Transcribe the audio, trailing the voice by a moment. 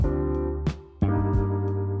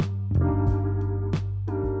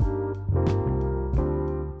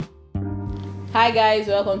Hi guys,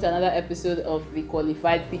 welcome to another episode of the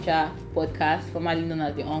Qualified Preacher Podcast, formerly known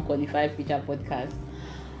as the Unqualified Preacher Podcast.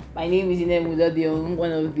 My name is Ine Mudodion,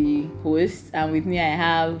 one of the hosts, and with me I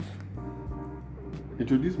have...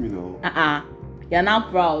 Introduce me now. You're now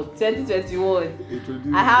proud. 2021.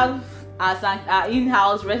 Introduce I have our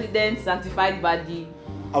in-house resident sanctified body.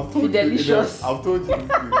 I've told Delicious. I've told you this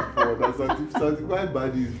thing before that sanctified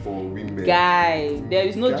body is for women. Guy, there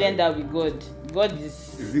is no Guy. gender with God. God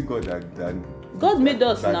is... Is it God that God made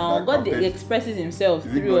us that now. God crafted- expresses himself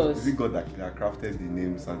is it through God, us. Is it God that crafted the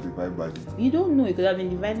name sanctified body? You don't know. It could have been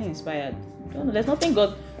divinely inspired. You don't know. There's nothing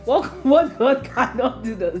God... What God cannot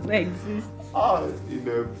do does not exist.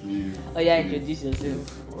 Please. Oh yeah, introduce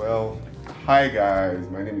yourself. Well, hi guys,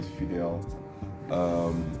 my name is Fidel.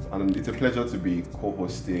 And it's a pleasure to be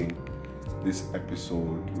co-hosting this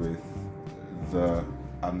episode with the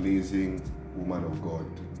amazing woman of God,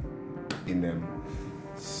 Inem.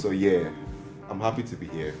 So yeah, I'm happy to be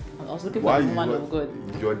here. I was looking for the woman of God.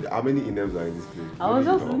 How many Inems are in this place? I was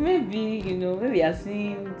just maybe I've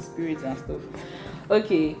seen spirits and stuff.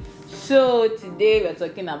 Okay, so today we're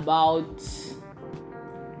talking about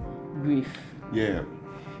grief. Yeah.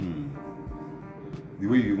 The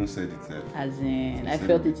way you even said it, As in, I said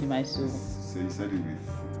felt it. it in my soul. So you said it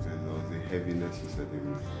with there was a heaviness. You said it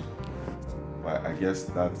with, but I guess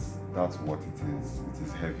that's what it is. It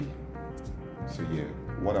is heavy. So yeah,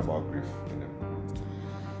 what about grief?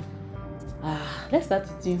 Let's start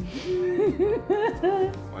with you.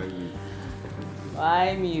 Why me?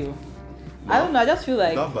 I'm you. I don't know. I just feel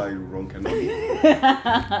like Not by wrong cannot.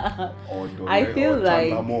 I feel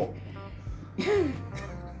like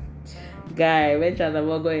guy when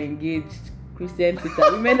Chanamo got engaged, Christian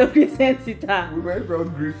Twitter, women of Christian Twitter. we went from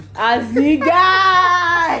grief. As the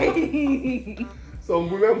guy. Some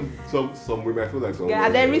women I feel like some. Yeah,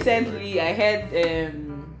 and women then are recently I heard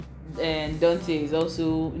Dante is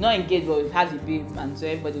also not engaged but has a babe, and so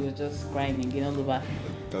everybody was just crying again all over. like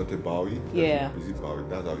Dante Bowie. Yeah. Is it Bowie?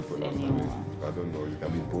 That's how you pronounce it. Anyone. I don't know. It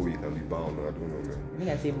can be Bowie. It can be Bound. I don't know, man. I think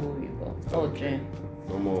I say movie, but oh, Jen.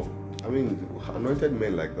 No more. I mean, anointed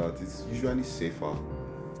men like that, it's usually safer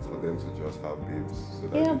for them to just have babes. So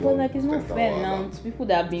that Yeah, they but don't like it's not spend fair hours now. and- It's people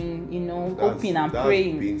that have been, That's- hoping and that's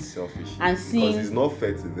praying. being selfish. and seeing- Because it's not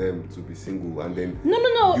fair to them to be single and then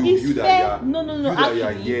No, you it's that fair. you are- No. you that you are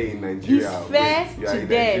Actually, here in Nigeria. it's fair you are to in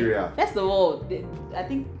them. Nigeria. First of all, I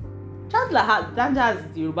think Chandler has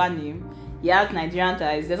the Yoruba name. He has Nigerian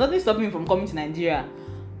ties. There's nothing stopping him from coming to Nigeria.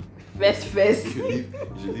 First. He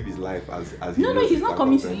should live his life as he No, knows he's it not and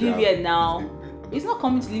coming comes to Nigeria. live here now. He's not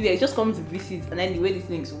coming to live here. He's just coming to visit. And then the way these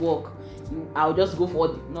things work, I'll just go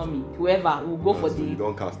for not me. Whoever will go for So the. you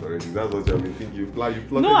don't cast already. That's what I've been thinking. You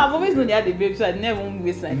plotted No, I've always it. known they had the babe, so I never won't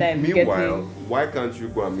waste my time. Meanwhile, why can't you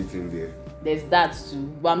go and meet him there? There's that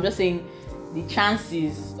too. But I'm just saying the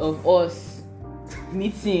chances of us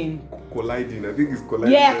meeting. Colliding. I think it's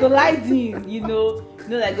colliding. Yeah, colliding,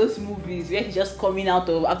 like those movies where he's just coming out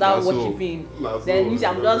of after That's so- worshiping. that's Then so- you see,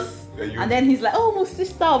 I'm just. and you- And then he's like, oh,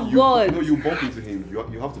 sister of God. No, you bump into him.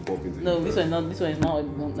 You have to bump into him. No, this first. one is not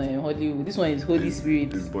Hollywood. This one is Holy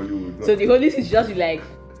Spirit. It's Bollywood. So the Holy Spirit just be like,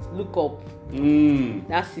 look up. Mm.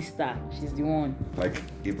 That sister, she's the one. Like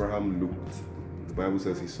Abraham looked. The Bible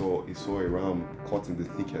says he saw a ram caught in the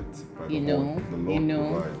thicket by the horn. The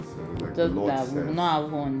Lord provides. So like the Just Lord that we will said, not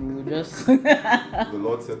have one. We will just. the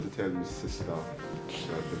Lord said to tell you, sister,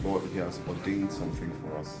 that the Lord He has ordained something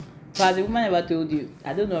for us. So has a woman ever told you?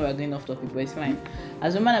 I don't know if we're going off topic, but it's fine.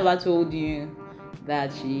 Has a woman ever told you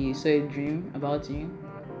that she saw a dream about you?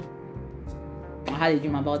 Or had a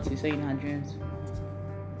dream about you, saw in her dreams?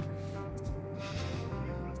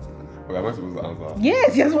 Okay, am I supposed to answer?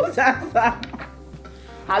 Yes, you're supposed to answer.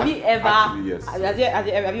 Have you ever? Actually, yes.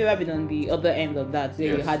 Have you ever been on the other end of that? Where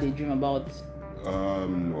you Yes. had a dream about?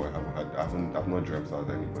 No, I've not dreamt about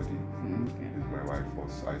anybody. Okay. With my wife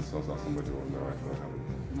was I saw that somebody was my wife. No, I haven't.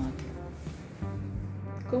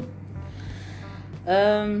 Okay.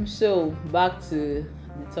 Cool. So back to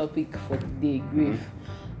the topic for today, grief.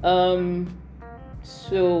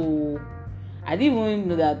 So I didn't even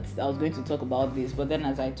know that I was going to talk about this, but then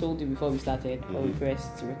as I told you before we started, before we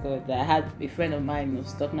pressed to record, that I had a friend of mine who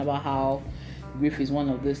was talking about how grief is one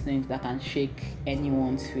of those things that can shake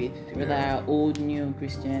anyone's faith, whether old, new,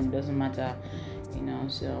 Christian, doesn't matter,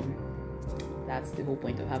 so that's the whole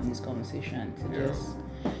point of having this conversation, to just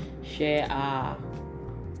share our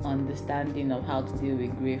understanding of how to deal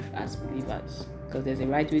with grief as believers, because there's a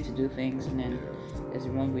right way to do things and then there's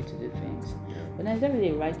a wrong way to do things. But there's not really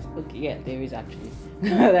a right. Okay, yeah, there is actually.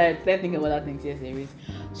 Let's think about other things. Yes, there is.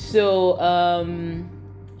 So,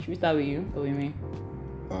 should we start with you or with me?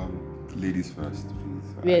 Ladies first,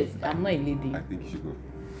 please. Yes, I'm not a lady. I think you should go.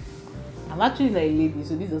 I'm actually not a lady,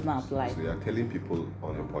 so this does not apply. So you're telling people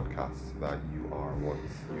on the podcast that you are what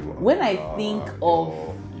you are. When I think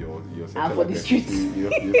of your I'm for the streets.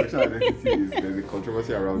 your sexual identity is there's a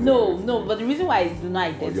controversy around. No, but the reason why I do not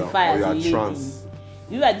identify as a lady, trans.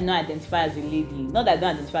 the reason I do not identify as a lady, not that I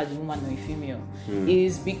don't identify as a woman or a female,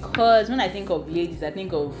 is because when I think of ladies, I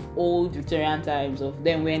think of old Victorian times of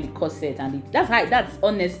them wearing the corset and that's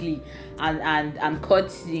honestly and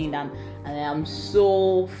cutting and I'm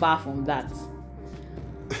so far from that.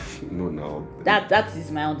 No. That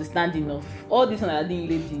is my understanding of all these understanding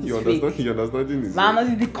ladies. Your understanding is. My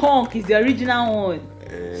understanding, the conch is the original one.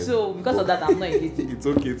 So because of that, I'm not a lady. It's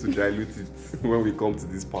okay to dilute it when we come to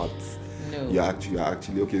this part. No. You're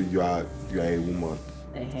actually okay. You are a woman.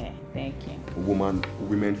 Thank you.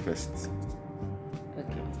 Women first.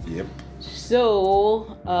 Okay. Yep. So,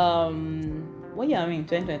 what year are we in?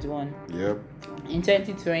 2021. Yep. In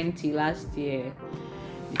 2020, last year,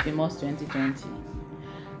 the famous 2020,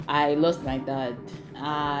 I lost my dad.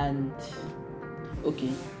 And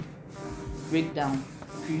okay, breakdown,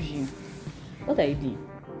 preview. What are you doing?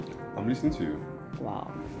 I'm listening to you. Wow.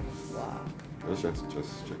 Let's just check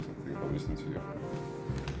something. I'm listening to you.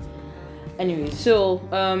 Anyway, so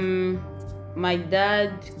my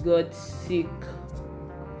dad got sick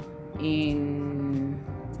in,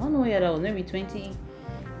 I don't know where that was, maybe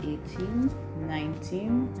 2018,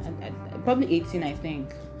 19, probably 18 I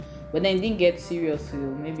think. But then it didn't get serious till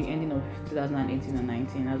maybe ending of 2018 or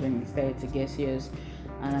 19. That's when it started to get serious.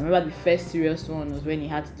 And I remember the first serious one was when he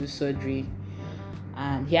had to do surgery.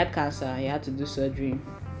 And he had cancer, he had to do surgery.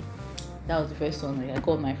 That was the first one. I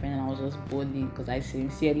called my friend and I was just boldly because I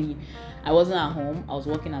wasn't at home. I was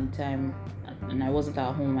working at the time and I wasn't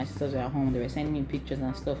at home. My sisters were at home. They were sending me pictures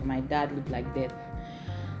and stuff. And my dad looked like death.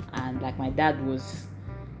 And like my dad was,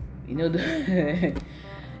 the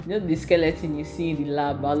skeleton you see in the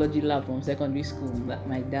lab, biology lab from secondary school. That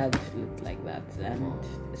my dad looked like that. And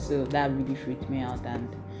so that really freaked me out. And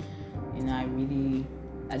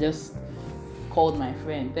I just called my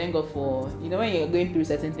friend. Thank God for, when you're going through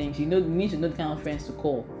certain things, you need to know the kind of friends to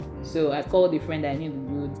call. So I called a friend that I knew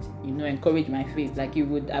would, encourage my faith. Like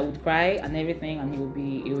I would cry and everything, and he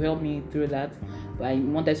would help me through that. But I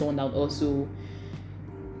wanted someone that would also,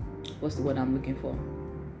 what's the word I'm looking for?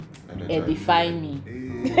 Edify me.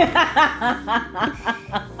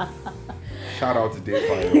 Shout out to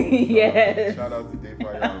Dayfire. Yes. Shout out to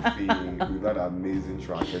Dayfire and Fee with that amazing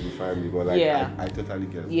track, Edify Me. But I totally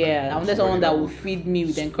get it. Yeah, I wanted someone that will feed me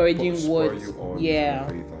with encouraging words. Yeah.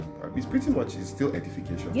 It's pretty much, it's still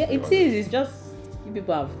edification. Yeah, it is. It's just, you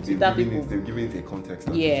people have they've given it a context.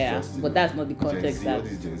 Yeah, but that's not the context. All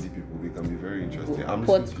these Gen Z people, they can be very interesting. I'm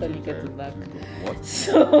what listening to you. Back. What?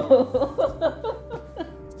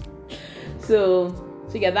 So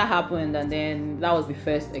yeah, that happened, and then that was the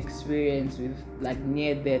first experience with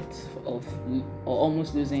near death or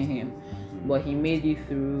almost losing him. But he made it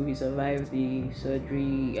through. He survived the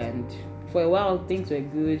surgery, and for a while things were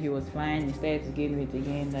good. He was fine. He started to gain weight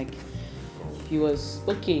again. He was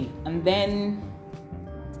okay. And then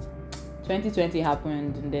 2020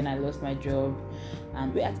 happened, and then I lost my job.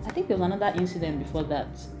 And I think there was another incident before that.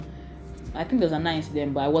 I think there was another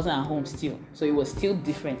incident, but I wasn't at home still. So it was still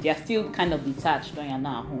different. You're still kind of detached when you're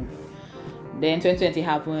not at home. Then 2020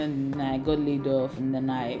 happened, and I got laid off. And then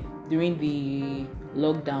during the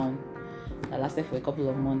lockdown, that lasted for a couple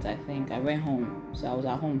of months, I think, I went home. So I was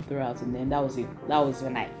at home throughout. And then that was it. That was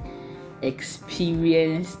when I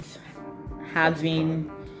experienced having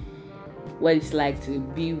what it's like to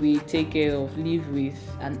be with, take care of, live with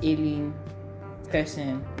an alien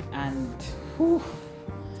person. And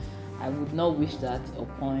I would not wish that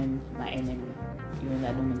upon my enemy, even though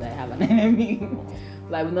I don't know that I have an enemy.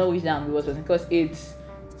 But I would not wish that on the worst person, because it's,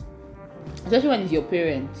 especially when it's your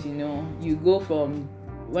parents, you go from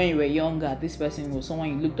when you were younger, this person was someone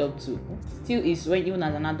you looked up to. Still is, when even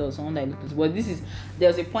as an adult, someone that you looked up to. But there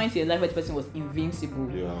was a point in your life where the person was invincible.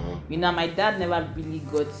 Yeah. My dad never really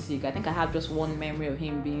got sick. I think I have just one memory of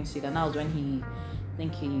him being sick, and that was when I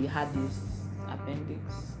think he had this appendix.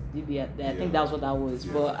 I think that was what that was.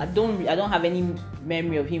 Yeah. But I don't have any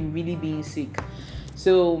memory of him really being sick.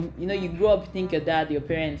 So you grow up, think your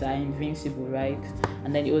parents are invincible, right?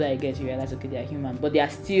 And then the older you get, you realize, okay, they're human, but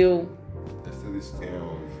there's still this air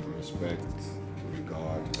of respect,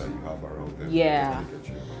 regard that you have around them. Yeah.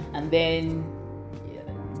 And then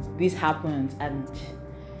this happens, and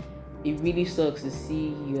it really sucks to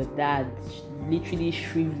see your dad literally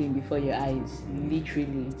shriveling before your eyes,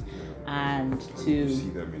 literally. And you see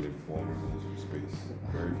them in a vulnerable space,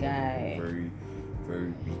 very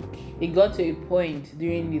very weak. It got to a point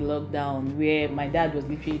during the lockdown where my dad was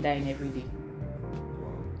literally dying every day.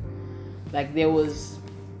 Like there was,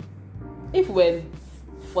 if we're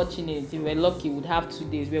fortunate, if we're lucky, we'd have 2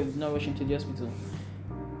 days where we'd not rush into the hospital.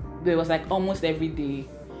 But it was like almost every day,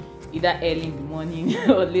 either early in the morning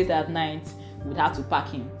or late at night, we'd have to pack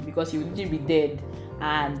him because he would literally be dead,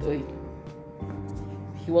 and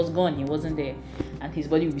he was gone, he wasn't there, and his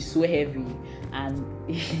body would be so heavy, and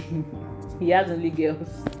he has only girls.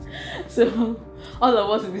 So all of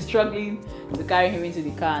us would be struggling to carry him into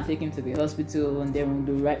the car and take him to the hospital, and then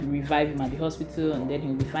we'll revive him at the hospital, and then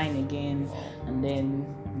he'll be fine again, and then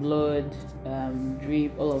blood,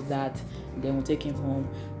 drip, all of that, and then we'll take him home,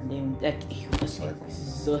 and then like it was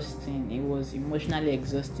exhausting. It was emotionally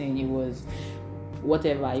exhausting. It was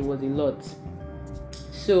whatever. It was a lot.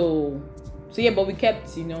 So yeah, but we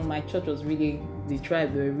kept, my church was really, the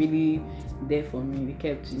tribe, they were really there for me. They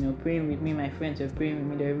kept, praying with me. My friends were praying with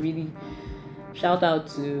me. They were really, shout out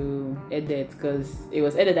to Edet, because it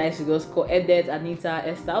was Edet I used to just call. Edet, Anita,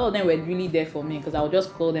 Esther, all of them were really there for me, because I would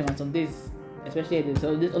just call them, and some days, especially Edet,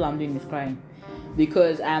 so this all I'm doing is crying,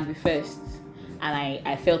 because I am the first, and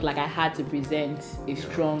I felt like I had to present a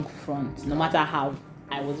strong front, no matter how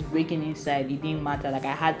I was breaking inside. It didn't matter. Like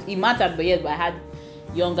it mattered, but yes, but I had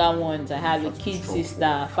younger ones, I had a kid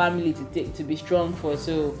sister, family to be strong for,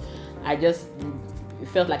 so I just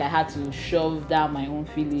felt like I had to shove down my own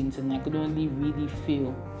feelings, and I could only really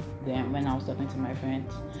feel them when I was talking to my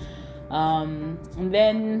friends. And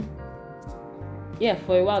then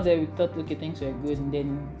for a while there we thought, okay, things were good, and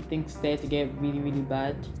then things started to get really, really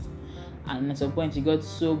bad, and at some point it got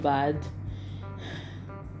so bad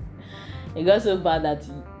that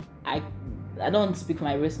I don't speak for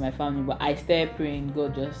my rest of my family, but I started praying,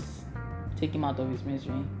 God, just take him out of his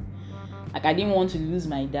misery. Like, I didn't want to lose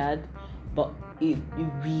my dad, but it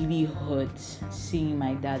really hurt seeing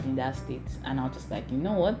my dad in that state. And I was just like, you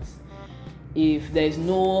know what? If there's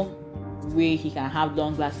no way he can have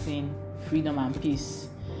long-lasting freedom and peace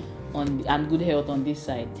and good health on this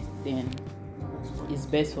side, then it's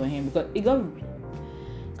best for him, because it got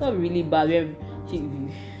really bad where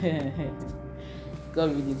got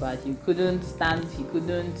really bad. He couldn't stand, we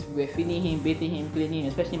were feeding him, bathing him, cleaning him,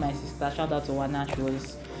 especially my sister. Shout out to Wana.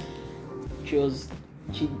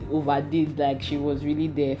 She overdid, like she was really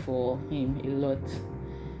there for him a lot.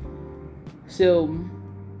 So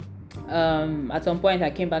at some point I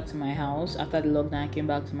came back to my house after the lockdown. I came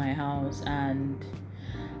back to my house, and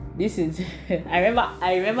this is I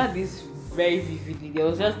remember this very vividly. There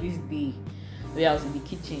was just this day where I was in the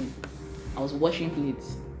kitchen, I was washing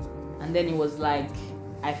plates, and then it was like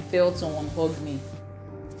I felt someone hug me.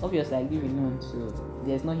 Obviously I live alone, so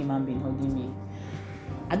there's no human being hugging me.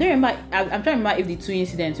 I don't remember. I'm trying to remember if the two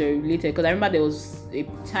incidents were related, because I remember there was a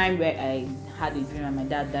time where I had a dream and my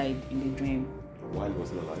dad died in the dream while he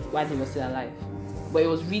was still alive. But it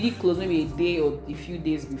was really close, maybe a day or a few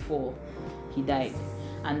days before he died,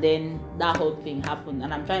 and then that whole thing happened.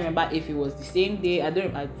 And I'm trying to remember if it was the same day.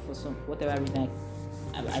 For some whatever reason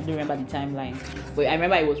I don't remember the timeline, but I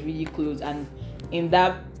remember it was really close. And in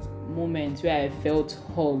that moment where I felt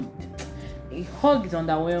hugged, a hug is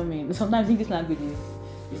underwhelming. Sometimes English language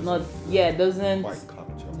is not, it doesn't quite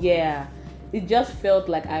capture. It just felt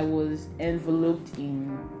like I was enveloped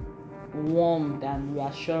in warmth and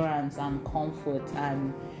reassurance and comfort,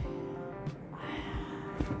 and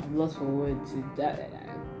I'm lost for words. It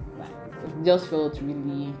just felt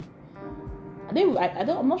really,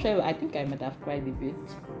 I'm not sure. I think I might have cried a bit,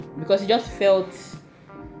 because it just felt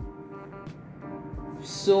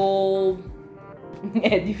so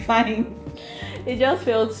edifying. It just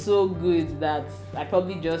felt so good that I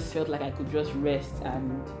probably just felt like I could just rest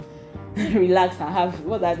and relax and have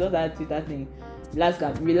that thing.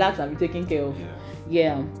 Relax and be taken care of.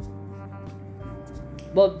 Yeah.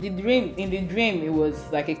 But in the dream, it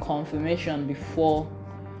was like a confirmation before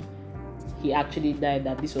he actually died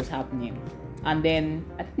that this was happening. And then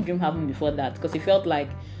I think the dream happened before that, because it felt like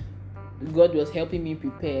God was helping me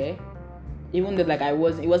prepare, even though it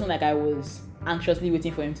wasn't like I was anxiously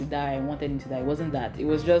waiting for him to die. I wanted him to die. It wasn't that. It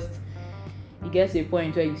was just, it gets to a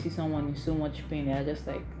point where you see someone in so much pain, they're just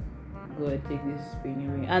like, God, take this pain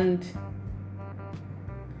away. And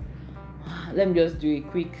let me just do a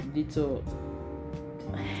quick detour.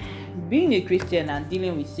 Being a Christian and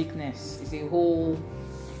dealing with sickness is a whole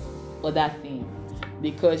other thing,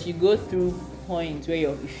 because you go through points where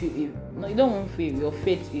you don't want to feel your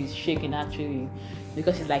faith is shaking, actually,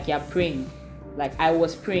 because it's like you're praying. Like I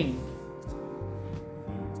was praying.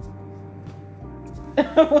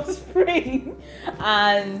 I was praying,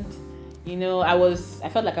 and I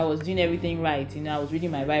felt like I was doing everything right. I was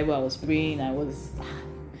reading my Bible, I was praying, I was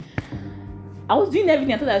doing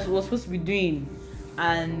everything I thought I was supposed to be doing.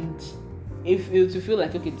 And if it was to feel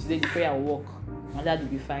like, okay, today the prayer will work, my dad will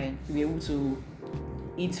be fine. He'll be able to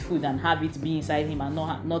eat food and have it be inside him and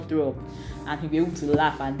not throw up, and he'll be able to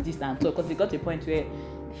laugh and this and talk, because it got to a point where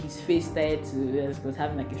his face started to was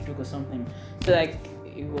having like a stroke or something. So like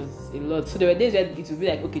it was a lot. So there were days where it would be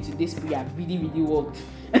like, okay, today's prayer really worked.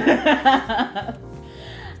 And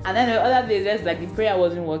then there were other days where it's like the prayer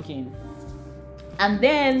wasn't working. And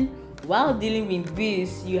then while dealing with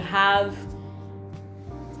this, you have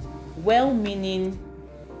well-meaning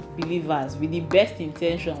believers with the best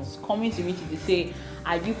intentions coming to me to say,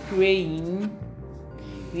 are you praying?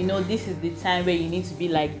 This is the time where you need to be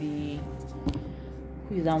like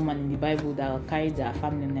who is that woman in the Bible that carried their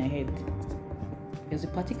family in her head? There's a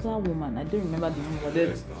particular woman, I don't remember the name, but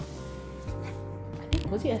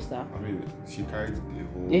was it Esther? I mean, she carried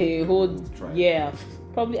the whole tribe. Yeah,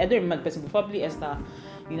 probably, I don't remember the person, but probably Esther.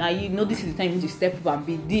 This is the time you need to step up and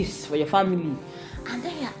be this for your family.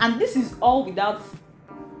 And this is all without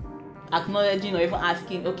acknowledging or even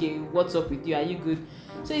asking, okay, what's up with you? Are you good?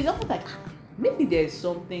 So it's almost like, maybe there's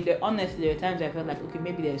something. Honestly, there are times I felt like, okay,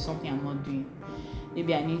 maybe there's something I'm not doing.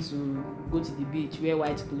 Maybe I need to go to the beach, wear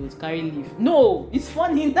white clothes, carry leaf. No, it's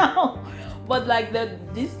funny now. But like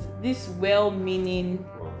this well-meaning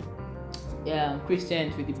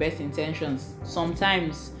Christians with the best intentions,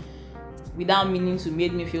 sometimes without meaning to,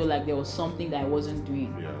 made me feel like there was something that I wasn't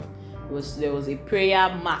doing. Yeah. There was a prayer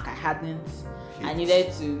mark I hadn't. I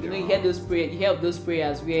needed to, you hear those prayers. You hear of those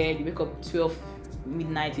prayers where you wake up 12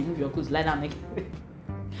 midnight, you move your clothes, lie down naked,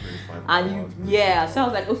 and so I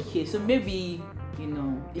was like, okay, so maybe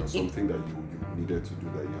there's something that you needed to do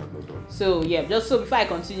that you had not done. So just so before I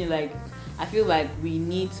continue, like I feel like we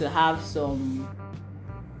need to have some,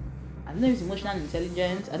 I don't know if it's emotional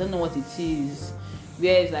intelligence, I don't know what it is,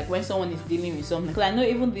 where it's like when someone is dealing with something. Because I know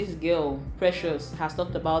even this girl Precious has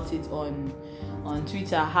talked about it on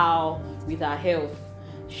Twitter, how with her health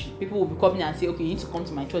people will be coming and say, okay, you need to come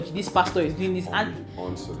to my church, this pastor is doing this, and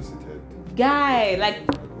unsolicited guy, like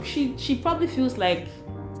she probably feels like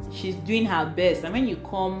she's doing her best. And when you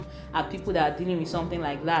come at people that are dealing with something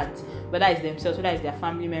like that, whether it's themselves, whether it's their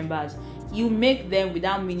family members, you make them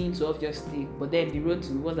without meaning to, obviously, but then the road to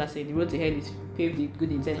hell is paved with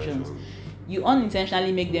good intentions. You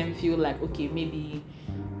unintentionally make them feel like, okay, maybe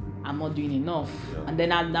I'm not doing enough, and then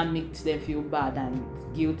that makes them feel bad and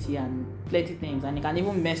guilty and plenty things, and it can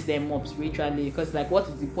even mess them up spiritually, because like, what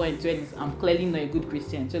is the point when I'm clearly not a good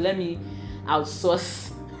Christian, so let me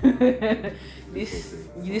outsource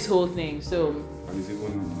this whole thing. So, and it's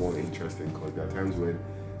even more interesting because there are times when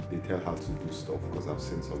they tell her to do stuff, because I've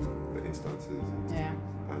seen some of the instances,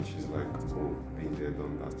 and she's like, oh, been there,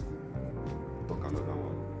 done that, talk another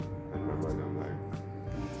one, and in my mind I'm like,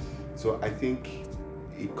 so I think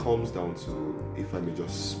it comes down to, if I may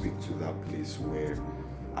just speak to that place where,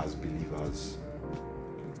 as believers,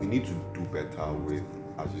 we need to do better with,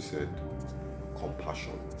 as you said,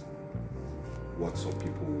 compassion, what some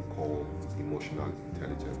people will call emotional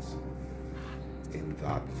intelligence, in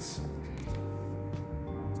that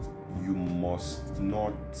you must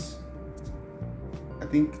not, I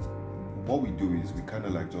think what we do is we kind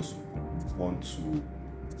of like just want to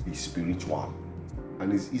be spiritual,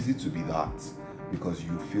 and it's easy to be that because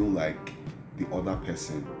you feel like the other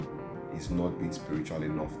person is not being spiritual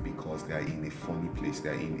enough because they are in a funny place,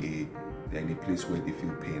 they're in a place where they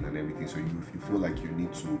feel pain and everything, so you feel like you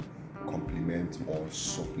need to complement or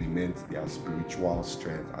supplement their spiritual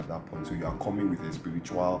strength at that point. So you are coming with a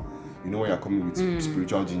spiritual, when you're coming with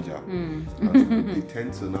spiritual ginger, and so they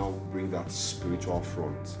tend to now bring that spiritual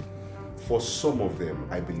front. For some of them,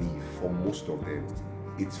 I believe, for most of them,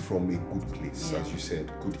 it's from a good place, as you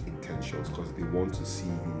said, good intentions, because they want to see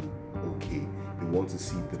you okay. They want to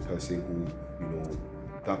see the person who,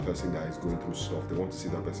 that person that is going through stuff, they want to see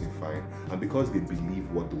that person fine. And because they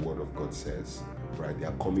believe what the Word of God says, right, they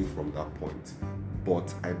are coming from that point.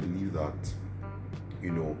 But I believe that,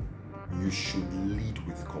 you should lead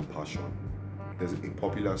with compassion. There's a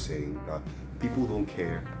popular saying that people don't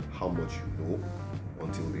care how much you know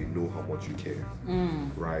until they know how much you care,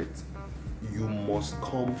 right? You must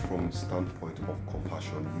come from a standpoint of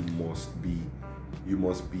compassion. You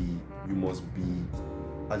must be,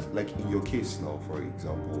 as like in your case now, for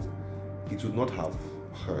example, it would not have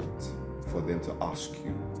hurt for them to ask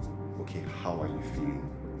you, okay, how are you feeling?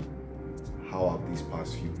 How have these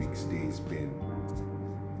past few weeks, days been?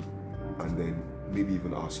 And then maybe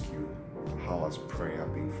even ask you, how has prayer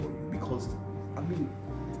been for you? Because,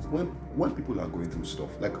 when people are going through stuff,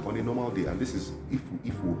 like on a normal day, and this is if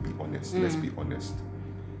we'll be honest, let's be honest.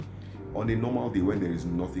 On a normal day when there is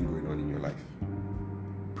nothing going on in your life,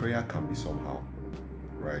 prayer can be somehow,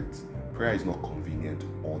 right? Prayer is not convenient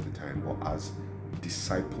all the time, but as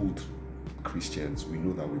discipled Christians, we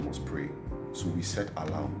know that we must pray. So we set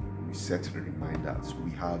alarm, we set reminders,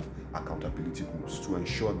 we have accountability groups to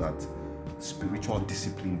ensure that spiritual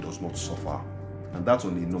discipline does not suffer. And that's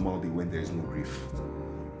on a normal day when there is no grief.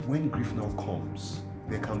 When grief now comes,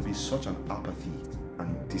 there can be such an apathy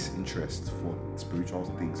and disinterest for spiritual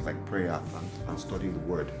things like prayer and studying the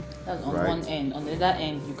word. That's on one end. On the other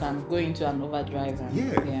end, you can go into an overdrive.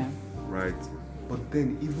 Yeah. Right. But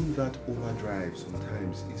then even that overdrive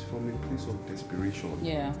sometimes is from a place of desperation.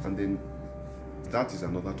 Yeah. And then that is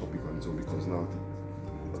another topic on its own, because now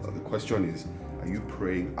the question is, are you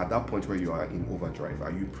praying at that point where you are in overdrive?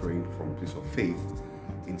 Are you praying from a place of faith,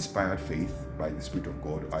 inspired faith by the Spirit of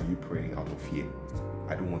God? Are you praying out of fear?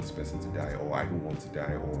 I don't want this person to die, or I don't want to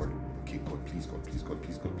die, or okay, God, please, God, please, God,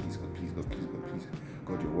 please, God, please, God, please, God, please, God, please.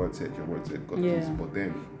 God, your word said, God, please. But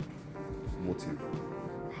then, motive.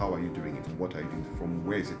 How are you doing it? What are you doing? From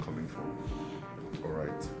where is it coming from? All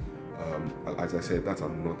right. As I said, that's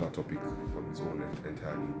another topic on its own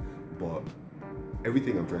entirely. But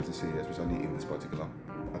everything I'm trying to say, especially at this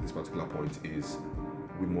particular point, is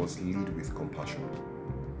we must lead with compassion.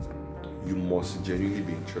 You must genuinely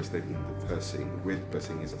be interested in the person, where the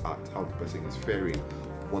person is at, how the person is faring,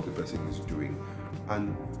 what the person is doing.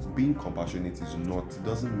 And being compassionate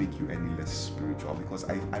doesn't make you any less spiritual, because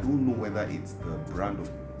I don't know whether it's the brand of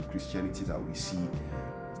Christianity that we see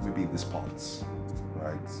maybe in these parts,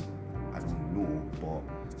 right? I don't know, but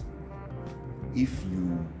if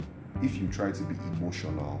you try to be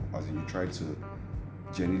emotional, as in you try to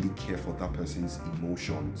genuinely care for that person's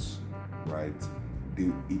emotions, right?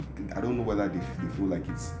 I don't know whether they feel like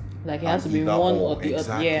it's like it has to be one or the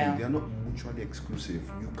other. Yeah, they're not mutually exclusive.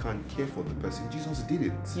 You can care for the person. Jesus did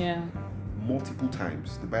it. Yeah, multiple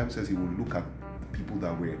times. The Bible says he will look at people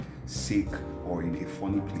that were sick or in a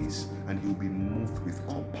funny place, and he will be moved with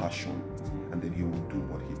compassion, and then he will do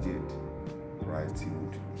what he did, right? He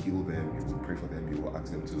would heal them, he would pray for them, he will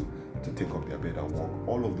ask them to take up their bed and walk,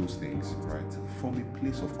 all of those things, right? From a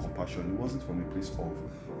place of compassion. It wasn't from a place of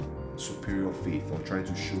superior faith or trying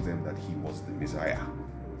to show them that he was the Messiah.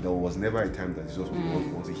 There was never a time that Jesus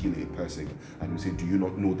would want to heal a person and he would say, do you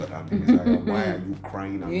not know that I'm the Messiah? Why are you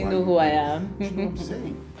crying? And you know who I am. You know what I'm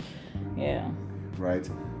saying? Yeah. Right?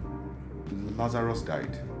 Lazarus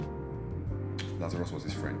died. Lazarus was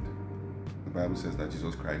his friend. The Bible says that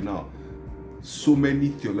Jesus cried. Now, so many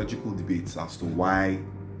theological debates as to why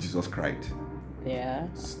Jesus cried. Yeah.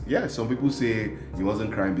 Yeah, some people say he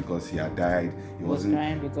wasn't crying because he had died. He wasn't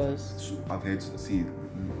crying because... I've heard, see,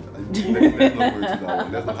 let's not go into that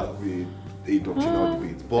one. Let's not have a doctrinal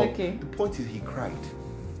debate. But the point is, he cried.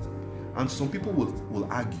 And some people will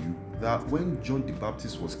argue that when John the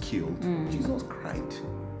Baptist was killed, Jesus cried.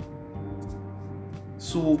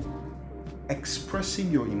 So,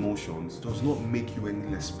 expressing your emotions does not make you any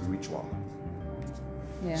less spiritual.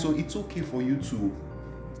 Yeah. So it's okay for you to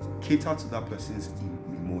cater to that person's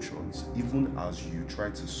emotions, even as you try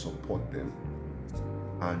to support them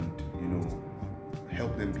and,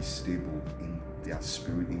 help them be stable in their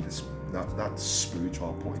spirit, in this that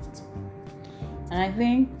spiritual point. And I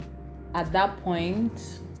think at that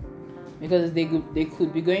point, because they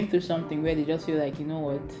could be going through something where they just feel like, you know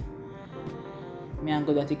what, me and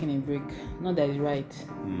God are taking a break. Not that it's right,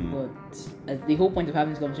 but the whole point of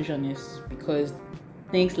having this conversation is because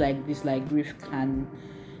things like this, like grief, can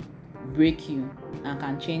break you and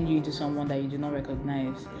can change you into someone that you do not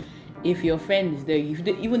recognize. If your friend is there, if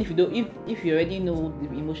you already know the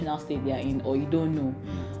emotional state they are in, or you don't know,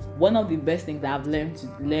 one of the best things that I've learned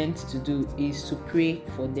to do is to pray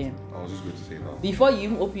for them. I was just going to say that. Before you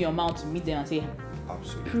even open your mouth to meet them and say,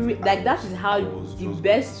 absolutely. That is how the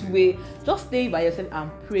best way. Just stay by yourself and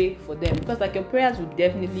pray for them, because like your prayers will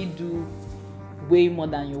definitely do way more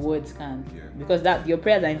than your words can. Yeah. Because that your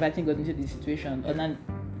prayers are inviting God into the situation, and then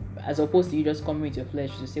as opposed to you just coming with your flesh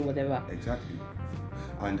to say whatever. Exactly.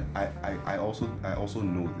 And I also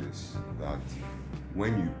know this, that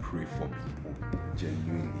when you pray for people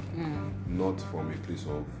genuinely, not from a place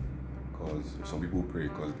of, because some people pray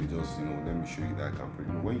because they just, let me show you that I can pray.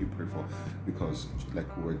 When you pray for, because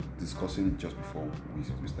like we were discussing just before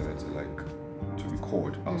we started to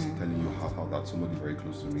record, I was telling you how that somebody very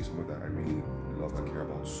close to me, somebody that I really love and care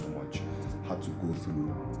about so much, had to go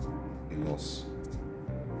through a loss.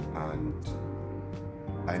 And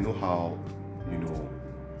I know how,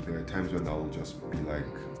 there are times when I'll just be like,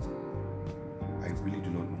 I really do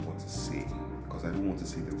not know what to say. because I don't want to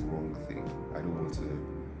say the wrong thing. I don't want to,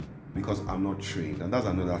 because I'm not trained. And that's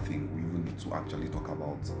another thing we even need to actually talk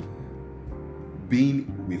about.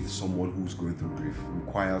 Being with someone who's going through grief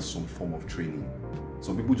requires some form of training.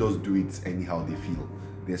 Some people just do it anyhow they feel.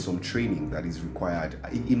 There's some training that is required.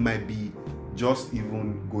 It might be just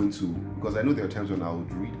even going to, because I know there are times when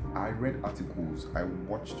I read articles, I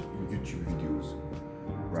watched YouTube videos,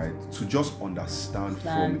 right, to just understand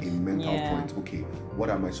from a mental point, okay, what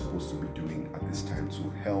am I supposed to be doing at this time to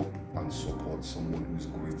help and support someone who's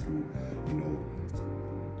going through,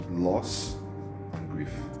 loss and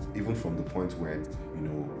grief, even from the point when,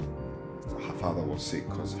 her father was sick,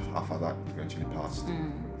 because her father eventually passed.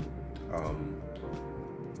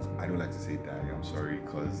 I don't like to say die, I'm sorry,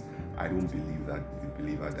 because I don't believe that the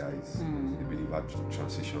believer dies. The believer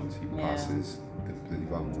transitions, he passes, the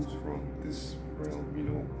believer moves from this realm,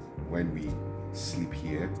 when we sleep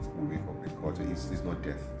here, we wake up in God. So it's not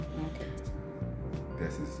death. Okay.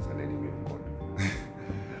 Death is an enemy of God.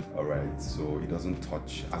 Alright, so it doesn't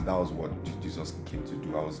touch, and that was what Jesus came to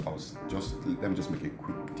do. I was just, let me just make a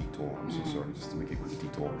quick detour. I'm so sorry, just to make a quick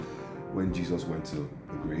detour. When Jesus went to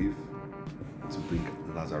the grave to bring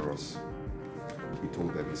Lazarus, he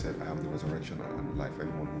told them, he said, I am the resurrection and life.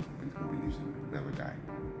 Anyone who believes in me will never die.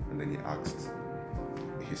 And then he asked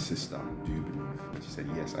his sister, do you believe? And she said,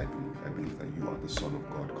 yes, I believe. I believe that you are the Son of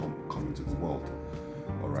God come into the world.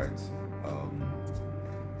 All right.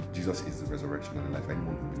 Jesus is the resurrection and the life.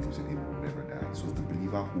 Anyone who believes in him will never die. So the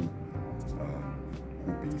believer who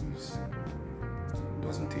believes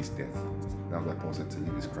doesn't taste death. That's why Paul said to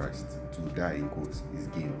live is Christ. To die, in quotes, is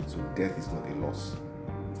gain. So death is not a loss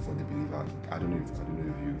for the believer. I don't know if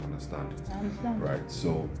you understand. I understand. Right.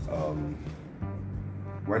 So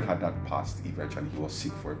when Hadad passed, eventually he was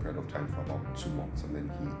sick for a period of time for about 2 months, and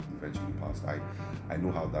then he eventually passed. I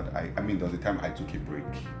know how that. I mean, there was a time I took a break.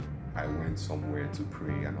 I went somewhere to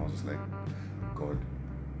pray, and I was just like, God,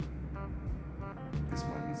 this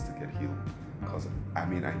man needs to get healed, because I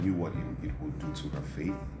knew what it would do to her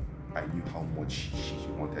faith. I knew how much she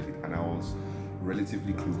wanted it, and I was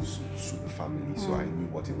relatively close to the family, so I knew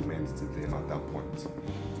what it meant to them at that point.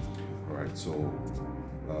 All right, so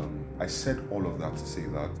I said all of that to say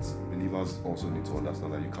that believers also need to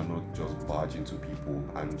understand that you cannot just barge into people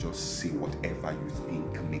and just say whatever you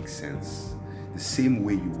think makes sense. The same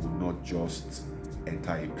way you will not just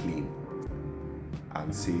enter a plane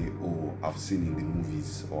and say, oh, I've seen in the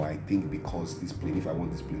movies, or I think because this plane, if I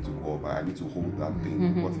want this plane to go up, I need to hold that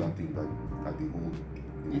thing. What's that thing that they hold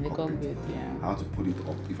in the cockpit? I have to put it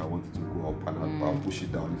up if I want it to go up, and I'll push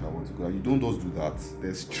it down if I want to go down. You don't just do that.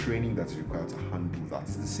 There's training that's required to handle that.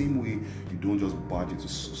 It's the same way you don't just barge into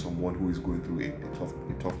someone who is going through a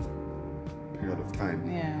tough period of time,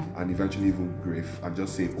 and eventually even grief, and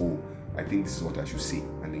just say, oh, I think this is what I should say,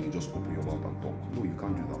 and then you just open your mouth and talk. No, you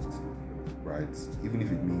can't do that, right? Even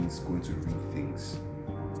if it means going to read things,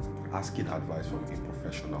 asking advice from a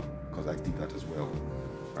professional, because I did that as well,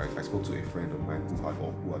 right? I spoke to a friend of mine who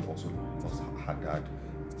had also lost her dad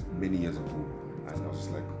many years ago, and I was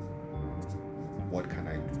just like, what can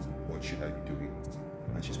I do? What should I be doing?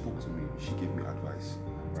 And she spoke to me, she gave me advice,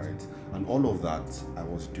 right? And all of that I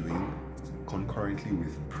was doing concurrently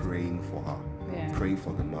with praying for her, praying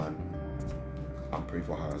for the man, and praying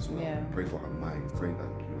for her as well, praying for her mind, praying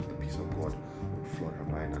that the peace of God would flood her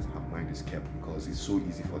mind and her mind is kept, because it's so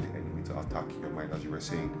easy for the enemy to attack your mind, as you were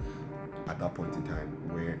saying, at that point in time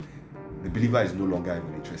where the believer is no longer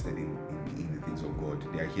even interested in the things of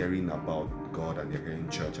God. They are hearing about God, and they're hearing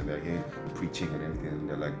church, and they're hearing preaching and everything, and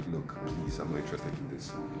they're like, look, please, I'm not interested in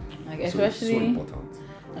this. Like, especially, so it's so important.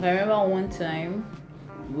 I remember one time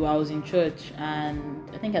I was in church, and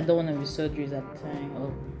I think I'd done one of his surgeries at the time,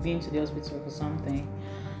 or been to the hospital for something,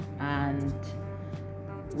 and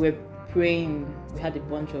we're praying. We had a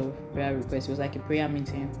bunch of prayer requests. It was like a prayer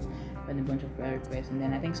meeting. We had a bunch of prayer requests, and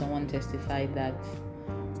then I think someone testified that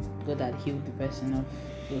God had healed the person of,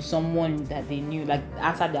 it was someone that they knew, like,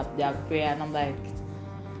 answered their prayer, and I'm like,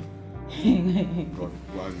 God,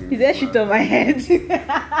 is there shit on my head?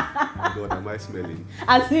 God, am I smelling?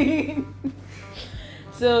 As in,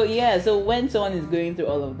 so when someone is going through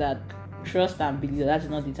all of that, trust and believe that is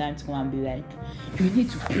not the time to come and be like, you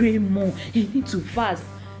need to pray more, you need to fast.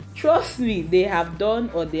 Trust me, they have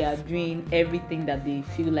done or they are doing everything that they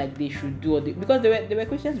feel like they should do, because they were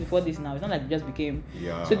Christians before this. Now it's not like they just became.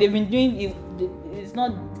 So they've been doing it. It's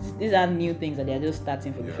not, these are new things that they are just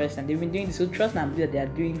starting for the first time. They've been doing this, so trust and believe that they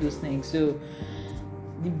are doing those things. So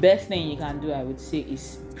the best thing you can do, I would say,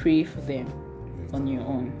 is pray for them on your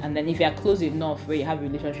own. And then if you are close enough where you have a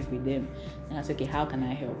relationship with them, then I say, okay, how can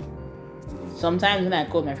I help? Sometimes when I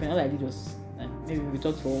called my friend, all I did was maybe we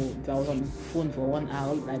talked for, if I was on the phone for 1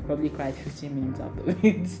 hour, I probably cried 15 minutes out of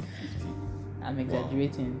it. 50. I'm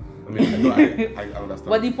exaggerating. I mean, I understand.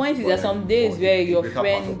 But the point is that some days where your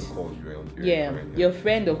friend, your friend,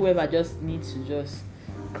 friend or whoever just needs to just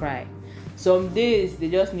cry. Some days they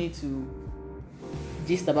just need to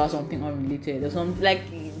gist about something unrelated or something like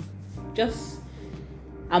just.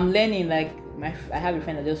 I'm learning, like I have a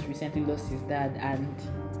friend that just recently lost his dad, and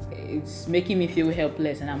it's making me feel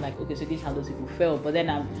helpless. And I'm like, okay, so this is how those people felt. But then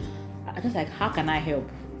I'm just like, how can I help?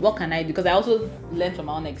 What can I do? Because I also learned from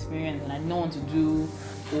my own experience, and I don't want to do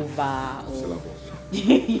over or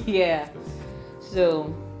yeah.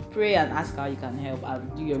 So pray and ask how you can help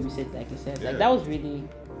and do your research, like you said. Like that was really.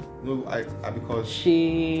 No, I because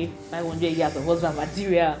she 500 years of husband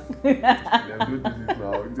material. I'm doing this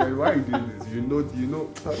now. Why are you doing this? You know.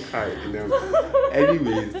 Okay,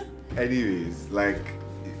 anyways, like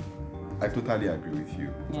I totally agree with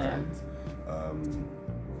you. Yeah. Right?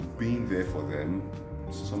 Being there for them.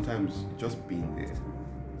 Sometimes just being there,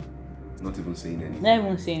 not even saying anything. Not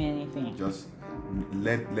even saying anything. Just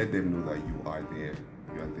let them know that you are there.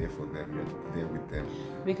 You are there for them. You're there with them.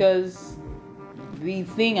 Because the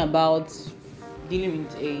thing about dealing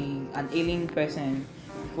with an alien person,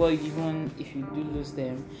 even if you do lose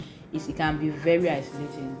them, is it can be very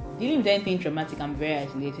isolating. Dealing with anything traumatic can be very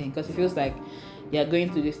isolating because it feels like they are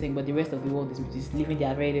going through this thing, but the rest of the world is living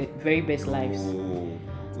their very, very best lives.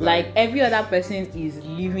 Like every other person is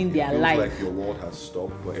living their life. Like your world has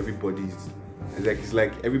stopped, but it's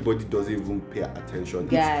like everybody doesn't even pay attention.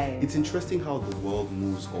 It's interesting how the world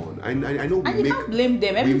moves on. I know and you can't blame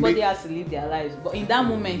them. Everybody has to live their lives, but in that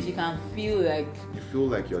moment you can feel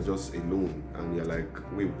like you're just alone, and you're like,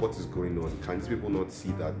 wait, what is going on? Can these people not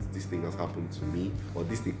see that this thing has happened to me, or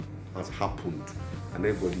this thing has happened, and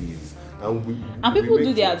everybody is. And people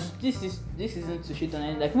do their this isn't to shit on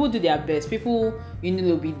anything. Like people do their best. People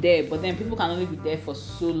will be there, but then people can only be there for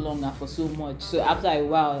so long and for so much. So after a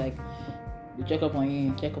while, like we check up on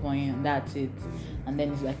you, and that's it. And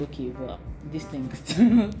then it's like, okay, but this thing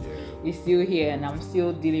is still here, and I'm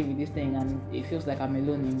still dealing with this thing, and it feels like I'm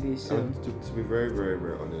alone in this. So to be very, very,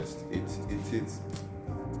 very honest,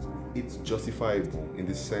 it's justifiable in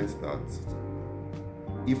the sense that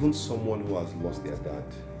even someone who has lost their dad,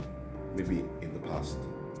 maybe in the past,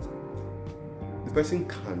 the person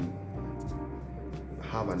can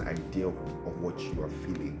have an idea of what you are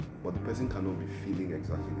feeling, but the person cannot be feeling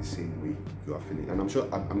exactly the same way you are feeling. And I'm sure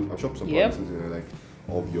some people are like,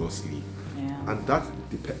 obviously, and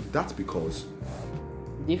that's because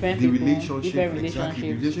different the people, relationship,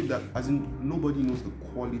 exactly, the relationship that, as in, nobody knows the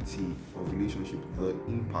quality of relationship, the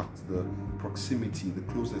impact, the proximity, the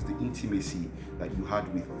closeness, the intimacy that you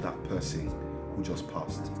had with that person who just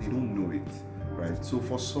passed. They don't know it, right? So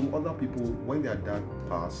for some other people, when their dad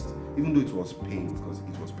passed, even though it was pain, because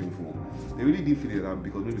it was painful, they really didn't feel it out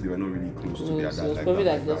because maybe they were not really close to their dad. So it's probably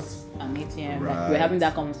like just an ATM. Right. Like we're having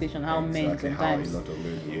that conversation. How men sometimes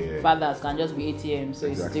fathers can just be ATM, so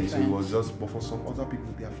it's different. So it was just, but for some other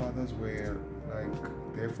people, their fathers were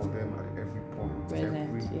like there for them at every point.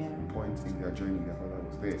 Every point in their journey, their father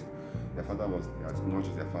was there. Their father was not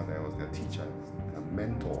just their father; he was their teacher, their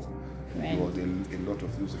mentor. It was a lot of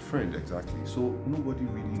things. A friend, exactly. So nobody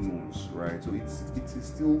really knows, right? So it's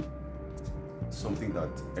still something that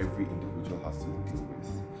every individual has to deal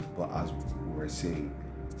with. But as we were saying,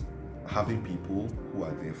 having people who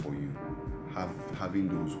are there for you, having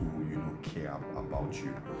those who care about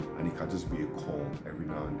you, and it can just be a call every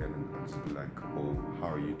now and then, and just be like, oh, how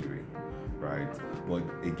are you doing, right? But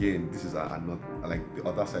again, this is not like the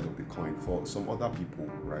other side of the coin. For some other people,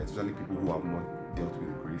 right, especially people who have not dealt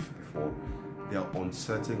with grief before, they are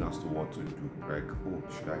uncertain as to what to do. Like, oh,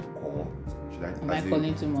 should I call? Am I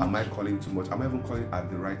calling too much? Am I calling too much? Am I even calling at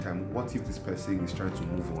the right time? What if this person is trying to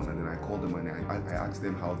move on, and then I call them and I ask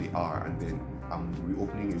them how they are, and then I'm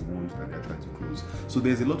reopening a wound that they're trying to close. So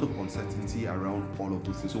there's a lot of uncertainty around all of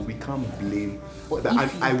those things. So we can't blame.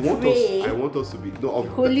 I want us to be the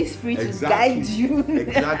Holy Spirit to guide you.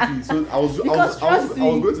 Exactly. So I was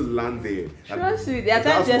going to land there. Trust me. There are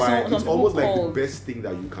times it's almost like the best thing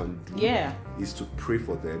that you can do. Yeah. Is to pray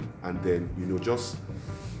for them, and then just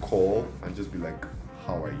call and just be like,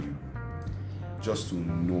 how are you? Just to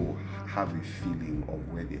know, have a feeling of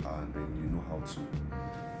where they are, and then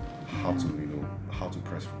how to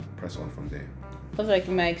press on from there. Because like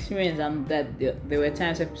in my experience, that there were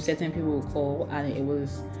times that certain people would call, and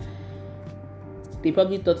they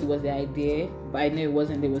probably thought it was their idea, but I know it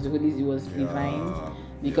wasn't. It was divine,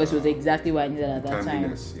 because it was exactly what I needed at that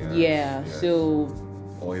time. So.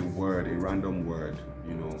 Or a random word,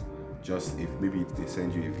 just if maybe they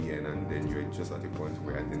send you a VN and then you're just at a point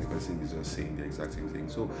where then the person is just saying the exact same thing.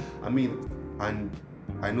 So I mean, and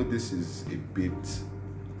I know this is a bit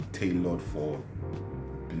tailored for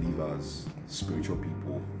believers, spiritual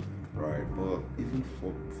people, right? But even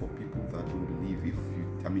for people that don't believe,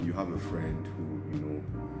 if you have a friend who, you know,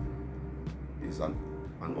 is an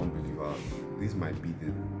unbeliever, this might be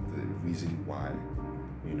the reason why,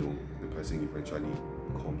 you know, the person eventually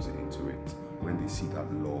comes into it. When they see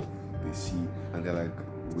that love, they see, and they're like,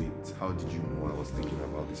 wait, how did you know I was thinking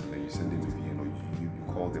about this? And then you send them a VN, or you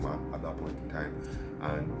call them at that point in time,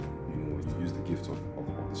 and you know, you use the gift of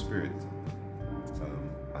the Spirit,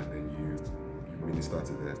 and then you minister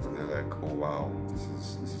to them, and they're like, oh wow, this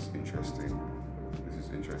is interesting. This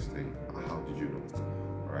is interesting. How did you know?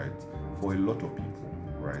 Right? For a lot of people,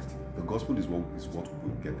 right, the gospel is what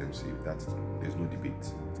will get them saved. There's no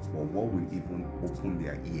debate. But what will even open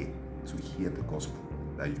their ear to hear the gospel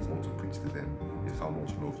that you want to preach to them is how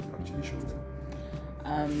much love you actually show them.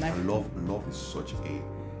 And love is such a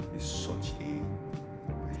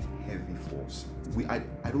heavy force.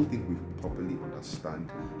 I don't think we properly understand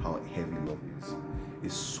how heavy love is.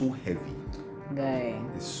 It's so heavy. Guy,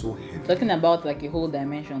 it's so heavy. Talking about like a whole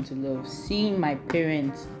dimension to love. Seeing my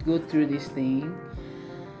parents go through this thing,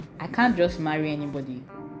 I can't just marry anybody.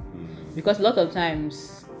 Because a lot of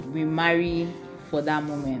times we marry for that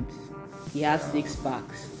moment. He has 6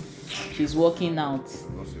 packs. She's working out.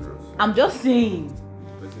 I'm not serious. I'm just saying.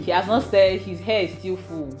 He has not said his hair is still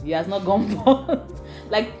full. He has not gone bald.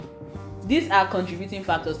 Like, these are contributing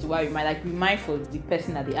factors to why we might like be mindful of the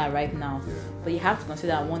person that they are right now. Yeah. But you have to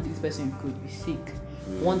consider one, this person could be sick.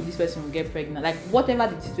 One, this person will get pregnant. Like, whatever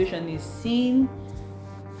the situation is, seeing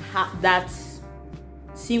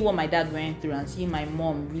what my dad went through and seeing my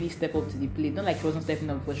mom really step up to the plate. Not like she wasn't stepping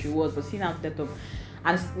up, but she was. But seeing her step up.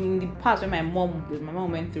 And in the past, when my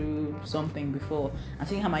mom went through something before, and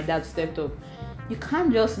seeing how my dad stepped up, you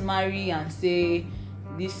can't just marry and say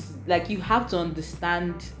this. Like, you have to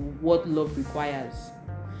understand what love requires.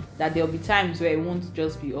 That there'll be times where it won't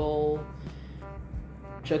just be all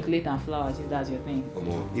chocolate and flowers, if that's your thing.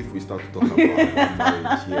 If we start to talk about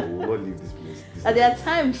marriage here, we will not leave this place. And there are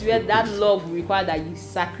times where that love will require that you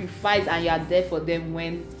sacrifice and you are there for them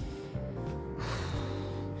when.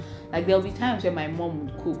 Like, there'll be times where my mom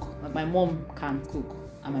would cook. Like, my mom can cook,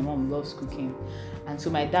 and my mom loves cooking. And so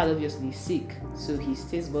my dad obviously is sick, so his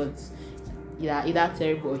taste buds either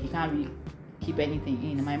terrible or he can't really keep anything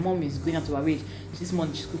in. And my mom is going out to her age. This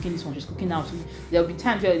month she's cooking, this one she's cooking now. So there'll be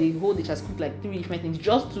times where the whole day she has cooked like 3 different things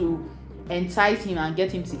just to entice him and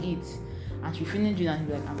get him to eat. And she finish doing, and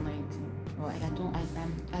he'll be like, I'm not eating. Or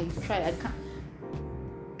I tried, I can't.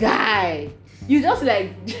 Guy, you just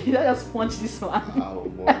like you just punch this one. Oh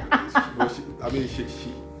boy.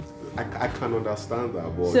 I can understand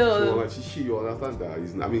that, but so, you understand that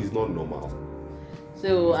it's not normal.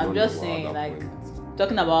 So I'm just saying, like,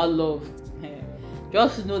 talking about love,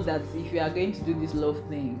 just know that if you are going to do this love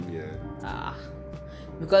thing,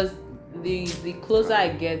 because the closer I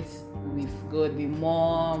get with God, the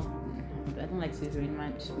more, I don't like to say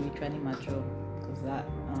spiritually mature, because that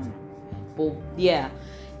but yeah,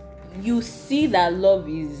 you see that love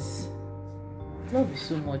is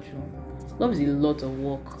so much. Love is a lot of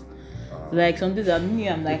work. Like, some days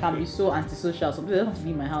I'm like, I'm so antisocial. Some days I don't want to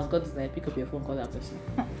be in my house. God is like, pick up your phone, call that person.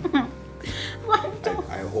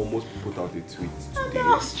 I almost put out a tweet today.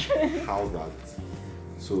 How that.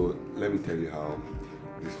 So let me tell you how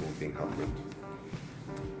this whole thing happened.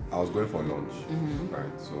 I was going for lunch,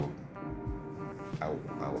 right? So I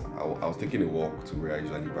was taking a walk to where I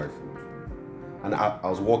usually buy food, and I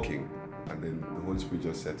was walking, and then the Holy Spirit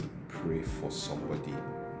just said to pray for somebody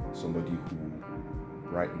who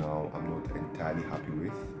right now I'm not entirely happy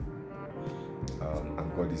with,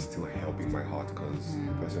 and God is still helping my heart, because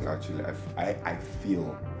the person actually I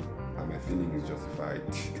feel, and my feeling is justified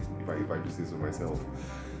if I do say so myself,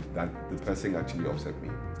 that the person actually upset me.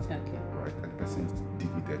 Okay. Right, and the person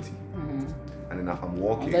did me dirty. And then I'm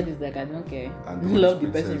walking. God is like, I don't care. And love the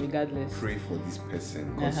person regardless. Pray for this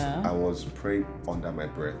person, because I was praying under my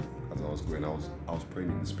breath as I was going. I was praying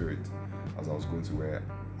in the spirit as I was going to where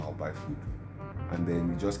I'll buy food. And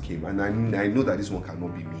then it just came, and I know that this one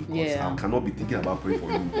cannot be me, because I cannot be thinking about praying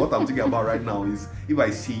for you. What I'm thinking about right now is, if I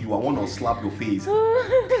see you, I want to slap your face.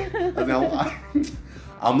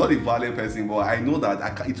 I'm not a violent person, but I know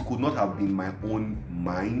that it could not have been my own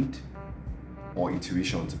mind or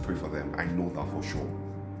intuition to pray for them. I know that for sure.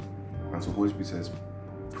 And so Holy Spirit says,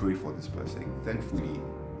 pray for this person. Thankfully,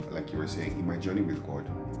 like you were saying, in my journey with God,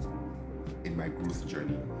 in my growth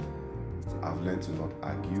journey, I've learned to not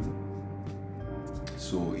argue.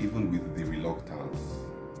 So even with the reluctance,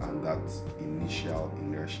 and that initial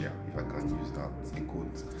inertia, if I can use that in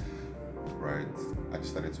quotes, right, I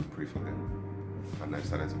just started to pray for them. And I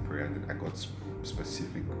started to pray, and then I got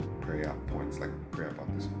specific prayer points, like pray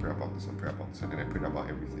about this, and pray about this, and pray about this, and then I prayed about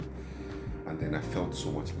everything. And then I felt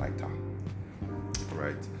so much lighter,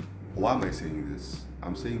 right? Why am I saying this?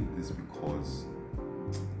 I'm saying this because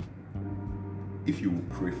if you will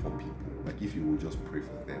pray for people, like if you will just pray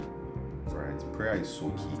for them, right? Prayer is so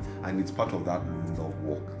key, and it's part of that love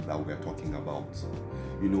walk that we're talking about.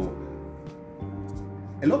 You know,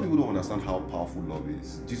 a lot of people don't understand how powerful love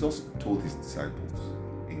is. Jesus told his disciples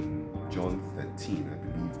in John 13, I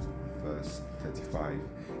believe, verse 35.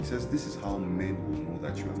 He says, "This is how men will know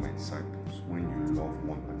that you are my disciples, when you love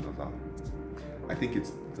one another." I think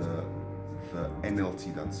it's the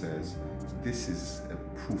NLT that says, "This is a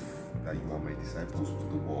proof that you are my disciples to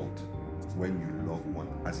the world, when you love one."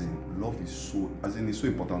 As in, love is so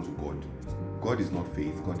important to God. God is not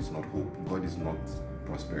faith, God is not hope, God is not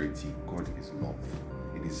prosperity, God is love.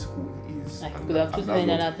 It is who he is. I could have chosen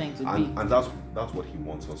another thing to be. And that's what he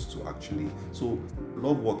wants us to actually. So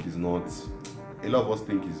love work is not, a lot of us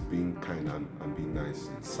think is being kind and being nice.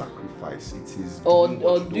 It's sacrifice. It is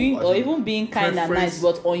even being kind and nice,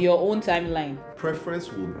 but on your own timeline.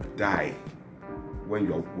 Preference will die when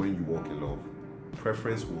you walk in love.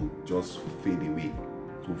 Preference will just fade away,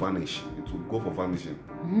 to vanish. It will go for vanishing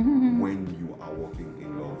when you are walking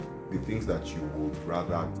in love. The things that you would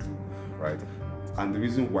rather do, right? And the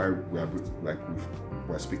reason why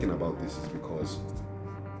we're speaking about this is because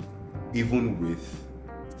even with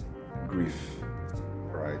grief,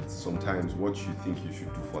 right, sometimes what you think you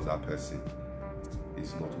should do for that person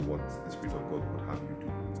is not what the Spirit of God would have you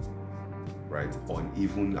do, right? Or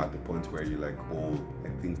even at the point where you're like, oh, I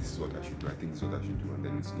think this is what I should do, I think this is what I should do, and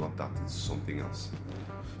then it's not that, it's something else.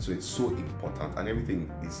 So it's so important, and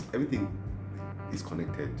everything is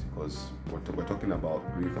connected, because we're talking about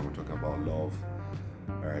grief and we're talking about love.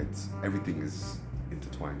 Right, everything is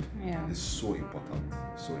intertwined. Yeah, it's so important.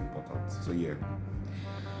 So yeah.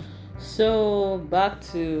 So back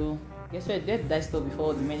to, guess what? Did that stuff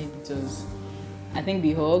before the many details. I think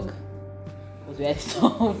the hug was where I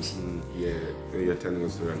stopped. Yeah, you're telling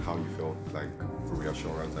us and how you felt, like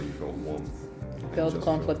reassurance, and you felt warmth. I felt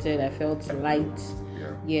comforted. I felt light.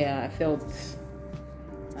 Yeah, I felt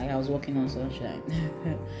like I was walking on sunshine.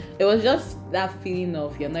 It was just that feeling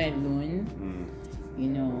of you're not alone. You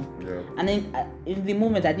know, and then in the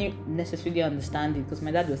moment I didn't necessarily understand it, because my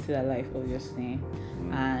dad was still alive, obviously,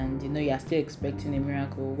 and you know, you're still expecting a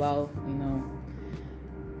miracle while, you know,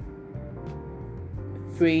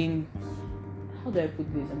 praying. How do I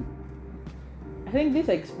put this? I think this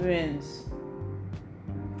experience,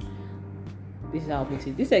 this is how I put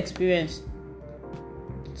it, this experience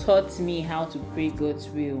taught me how to pray God's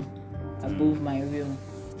will above my will.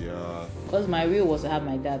 Yeah, because my will was to have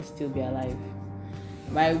my dad still be alive.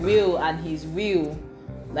 My will and his will,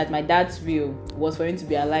 like my dad's will, was for him to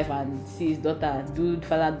be alive and see his daughter do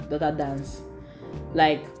father-daughter dance.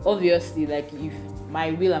 Like, obviously, like, if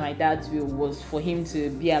my will and my dad's will was for him to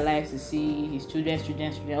be alive to see his children's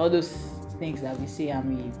children, all those things that we say, I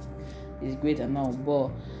mean, is great and all,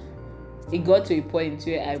 but it got to a point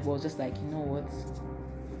where I was just like, you know what,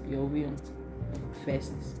 your will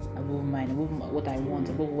first, above mine, above what I want,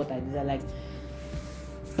 above what I desire, like,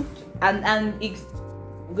 and it's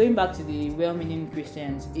going back to the well-meaning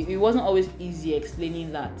Christians. It wasn't always easy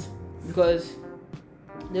explaining that, because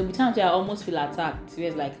there'll be times where I almost feel attacked, where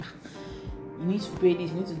it's like, you need to pray this,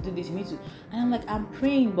 you need to do this, you need to, and I'm like, I'm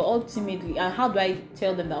praying, but ultimately, and how do I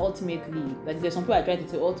tell them that ultimately, like, there's some people I try to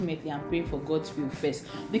say, ultimately I'm praying for God's will first,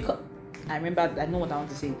 because I know what I want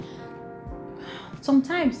to say.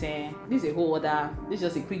 Sometimes this is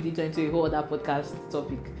just a quick detour into a whole other podcast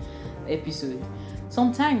topic episode.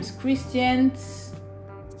 Sometimes Christians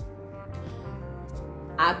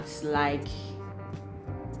act like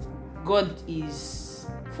God is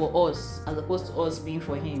for us as opposed to us being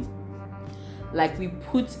for him. Like, we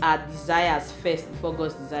put our desires first before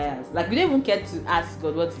God's desires. Like, we don't even care to ask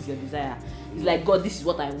God, what is your desire? It's like, God, this is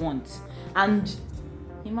what I want. And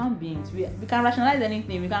human beings, we can rationalize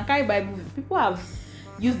anything. We can carry Bible. People have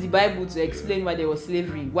used the Bible to explain why there was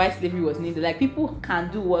slavery, why slavery was needed. Like, people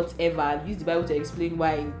can do whatever, use the Bible to explain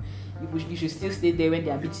why you should still stay there when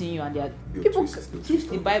they are beating you, and people twist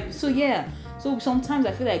the Bible. So yeah, so sometimes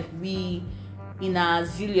I feel like we, in our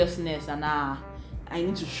zealousness and I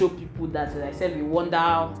need to show people that, as I said, we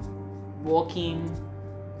wander walking,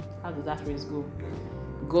 how does that phrase go?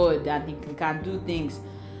 God, and he can do things.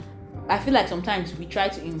 I feel like sometimes we try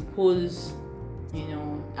to impose, you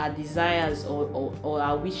know, our desires or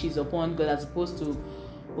our wishes upon God, as opposed to,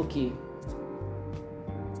 okay,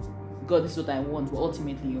 God, this is what I want, but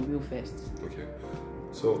ultimately your will first. Okay.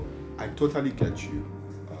 So I totally get you.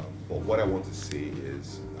 But what I want to say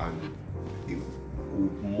is, and we'll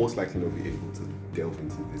most likely not be able to delve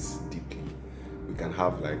into this deeply. We can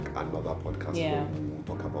have like another podcast where we'll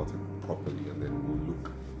talk about it properly, and then we'll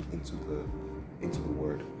look into the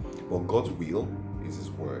word. But God's will is His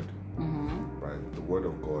word, right? The word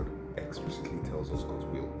of God explicitly tells us God's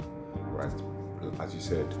will, right? As you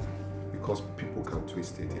said, because people can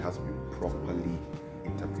twist it, it has to be properly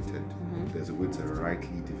interpreted. There's a way to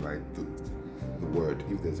rightly divide the word.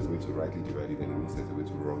 If there's a way to rightly divide it, then it means there's a way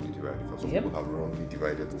to wrongly divide it. Because some people have wrongly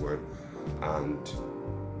divided the word and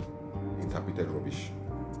interpreted rubbish.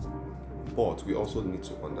 But we also need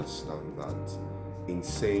to understand that in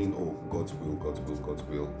saying, oh, God's will, God's will, God's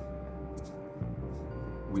will,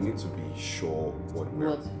 we need to be sure what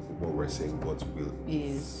we're saying God's will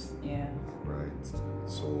is. Yeah. Right.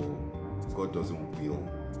 So God doesn't will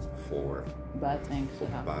for bad things to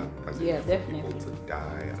happen. Definitely. People to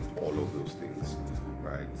die and all of those things.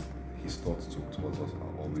 Right. His thoughts towards us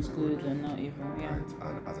are always good and not evil. Yeah. Right.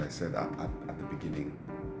 And as I said at the beginning,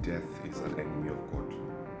 death is an enemy of God.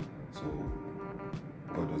 So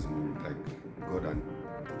God doesn't like God and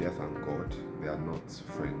death and God, they are not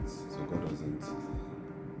friends. So God doesn't.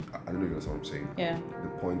 I don't know if that's what I'm saying. Yeah. The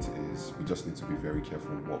point is, we just need to be very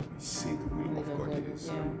careful what we say the will of God is.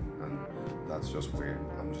 Yeah. And that's just where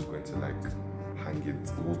I'm just going to like hang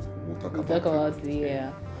it. We'll talk about it.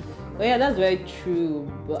 Yeah. Well, yeah, that's very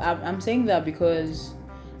true. But I'm saying that because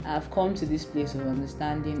I've come to this place of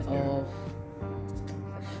understanding of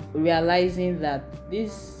realizing that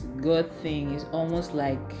this God thing is almost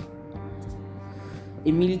like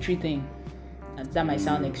a military thing. And that might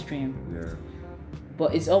sound extreme. Yeah.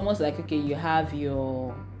 But it's almost like, okay, you have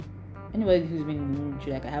your anybody who's been in the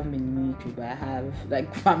military, like I haven't been in the military, but I have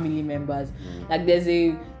like family members. Like there's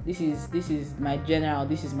this is my general,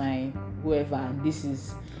 this is my whoever, and this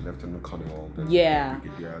is Lieutenant Colonel.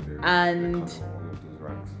 And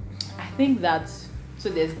I think that so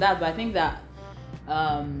there's that, but I think that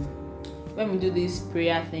when we do this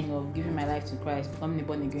prayer thing of giving my life to Christ, becoming a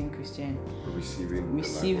born again Christian, receiving,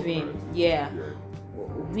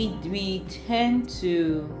 we tend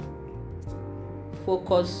to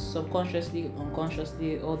focus subconsciously,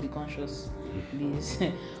 unconsciously, all the conscious please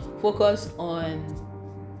focus on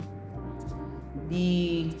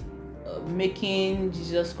the making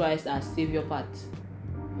Jesus Christ as Savior part,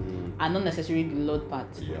 and not necessarily the Lord part.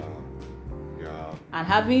 And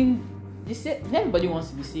having this, everybody wants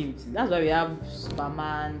to be saved. That's why we have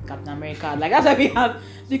Superman, Captain America. Like that's why we have,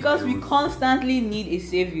 because we constantly need a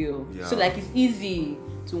savior. So like it's easy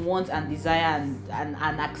to want and desire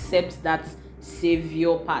and accept that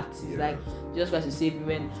savior part. It's like Jesus Christ to save me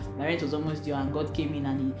when my rent was almost due and God came in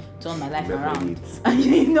and He turned my life around. And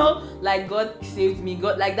you know, like God saved me.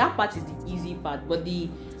 God, like that part is the easy part, but the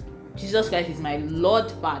Jesus Christ is my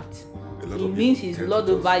Lord part. It means He's Lord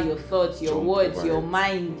over your thoughts, your words, your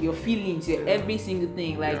mind, your feelings, your every single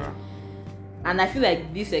thing. Like, and I feel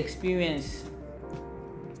like this experience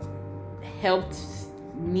helped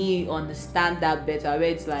me understand that better. Where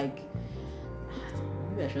it's like,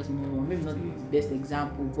 maybe I should move on. Maybe not the best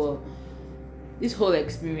example, but this whole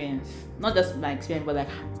experience, not just my experience, but like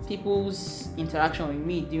people's interaction with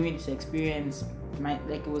me during this experience,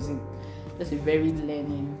 it was just a very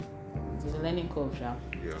learning curve.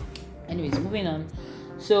 Anyways, moving on.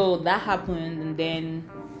 So that happened, and then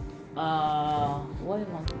what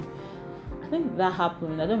else? I think that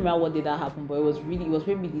happened. I don't remember what day that happened, but it was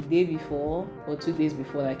maybe the day before or 2 days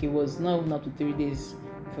before. Like it was not even up to 3 days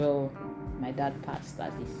before my dad passed,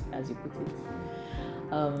 as you put it.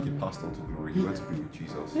 He passed on to glory. He went to be with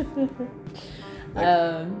Jesus.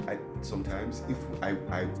 I sometimes, if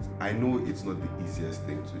I know it's not the easiest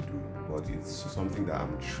thing to do, but it's something that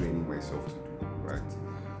I'm training myself to do. Right.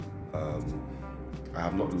 I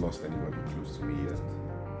have not lost anybody close to me yet,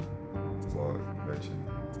 but eventually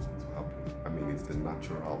it will happen. I mean, it's the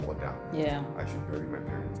natural order. I should bury my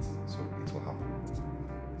parents, so it will happen.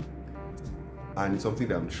 And it's something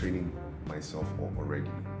that I'm training myself already,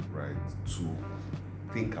 right? To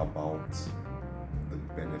think about the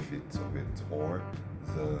benefits of it, or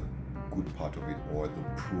the good part of it, or the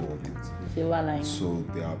pro of it. So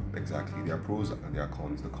there are pros and there are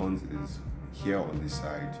cons. The cons is here on this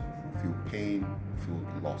side, we feel pain, we feel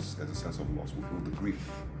loss, there's a sense of loss, we feel the grief,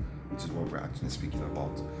 which is what we're actually speaking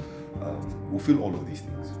about. We'll feel all of these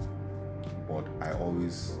things, but I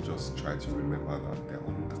always just try to remember that they're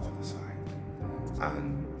on the other side,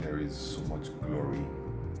 and there is so much glory.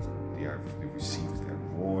 They've received their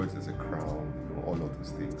rewards, there's a crown, all of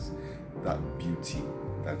those things. That beauty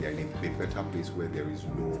that they are in a better place where there is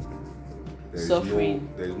no Suffering.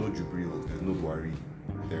 there is no Jubril, there is no worry,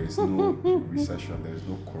 there is no recession, there is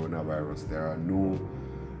no coronavirus,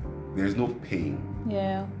 there is no pain,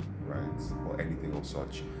 Yeah. right, or anything of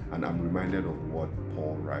such. And I'm reminded of what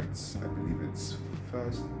Paul writes. I believe it's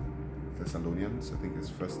First Thessalonians. I think it's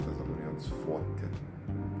First Thessalonians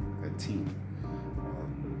 4:13.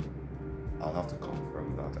 I'll have to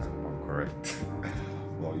confirm that I'm correct.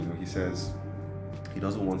 Well, he says he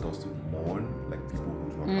doesn't want us to mourn like people who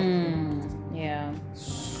do not have. Yeah.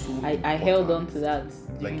 So I held on to that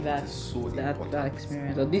during Like, that it is so that important.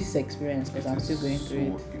 experience, or this experience, because I'm still going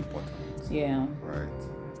through it. So important. Yeah. Right.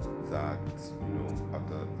 That at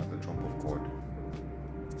the trump of God,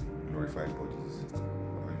 glorified bodies,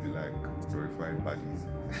 or if you like, glorified bodies.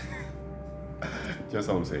 Just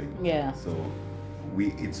what I'm saying. Yeah. So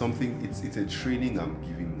it's a training I'm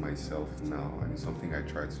giving myself now, and it's something I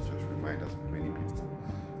try to just remind as many people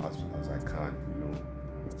as I can.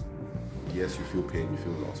 Yes, you feel pain, you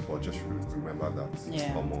feel loss, but just remember that it's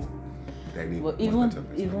normal. But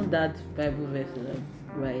even that Bible verse,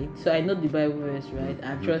 right? So I know the Bible verse, right?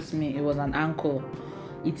 And trust me, it was an anchor.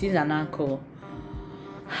 It is an anchor.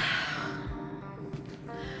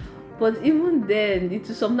 But even then,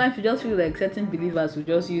 sometimes you just feel like certain believers will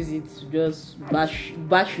just use it to just bash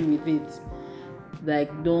you with it.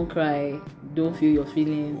 Like, don't cry, don't feel your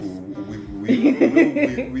feelings.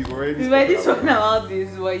 We've already spoken about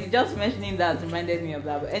this, but you just mentioning that reminded me of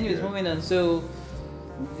that. But anyways, moving on. So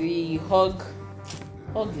the hug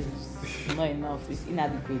is not enough. It's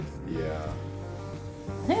inadequate. Yeah.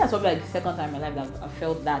 I think that's probably like the second time in my life that I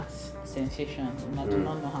felt that sensation, and I do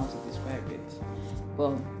not know how to describe it.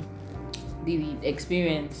 But the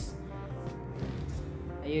experience.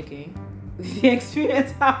 Are you okay? The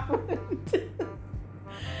experience happened.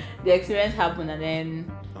 The experience happened, and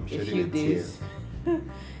then a few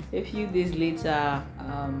days later,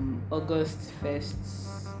 August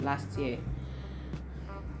 1st last year.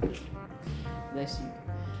 Bless you.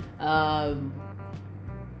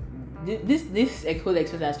 This whole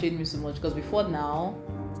experience has changed me so much, because before now,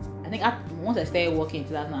 I think once I started working in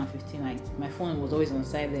 2015, like my phone was always on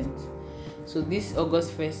silent. So this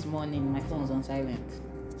August 1st morning, my phone was on silent.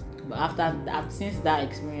 But since that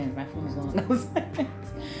experience, my phone is on silent.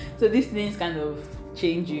 So these things kind of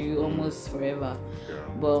change you almost forever. Yeah.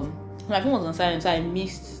 But my phone was on silent, so I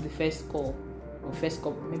missed the first call,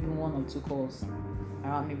 maybe one or two calls,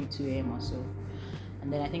 around maybe 2 a.m. or so.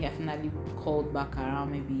 And then I think I finally called back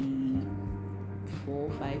around maybe 4,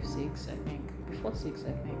 5, 6, I think. Before 6,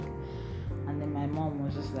 I think. And then my mom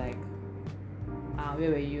was just like,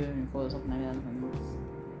 where were you? Or something like that.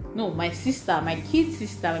 No, my kid sister, my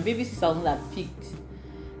baby sister was not that picked.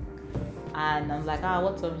 And I was like,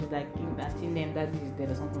 what's up? She's like, I think them daddy is dead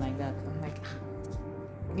or something like that. I'm like,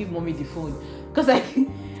 give mommy the phone. Because I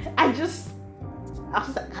was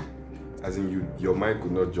like, as in your mind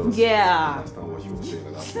could not just understand what she was saying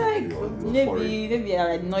at that point. Maybe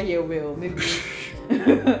I did not hear well. Maybe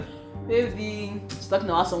maybe she's talking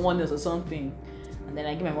about someone else or something. And then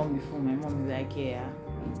I give my mom the phone. My mom is like, yeah,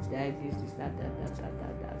 his dad is this, that.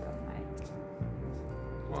 I'm like,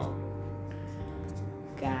 wow.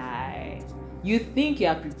 Guy, you think you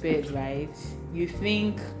are prepared, right? You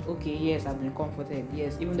think, okay, yes, I've been comforted.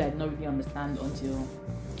 Yes, even though I did not really understand until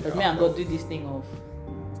because me and God do this thing of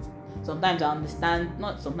sometimes I understand,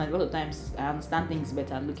 not sometimes, a lot of times I understand things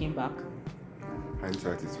better looking back.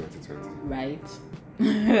 Hindsight is 2020. Right.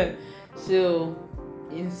 So,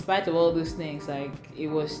 in spite of all those things, like it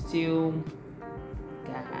was still,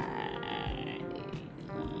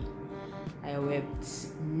 I wept,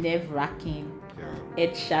 nerve-wracking,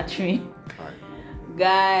 earth-shattering.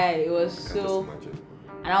 Guy, it was so,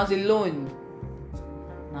 and I was alone.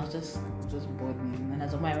 And I was just bored. And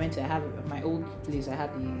as I went to my old place, I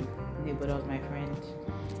had the neighbor that was my friend.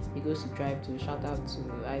 He goes to drive to, shout out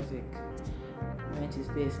to Isaac. I went to his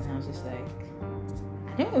place and I was just like,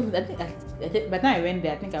 I think by the time I went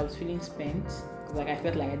there, I think I was feeling spent. Cause like I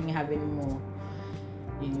felt like I didn't have any more,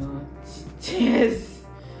 tears,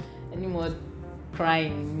 any more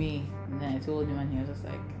crying in me. And then I told him, and he was just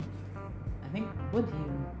like, I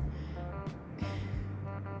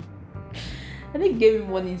think gave him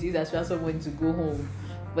warning to as well, so when to go home.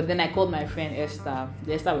 But then I called my friend Esther.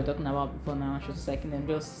 The Esther we're talking about before now. She was just like,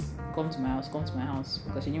 just come to my house,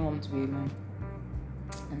 because she didn't want me to be alone.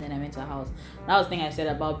 And then I went to her house. That was the thing I said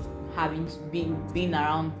about having to being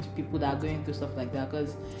around people that are going through stuff like that.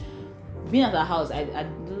 Because being at her house, I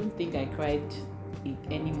don't think I cried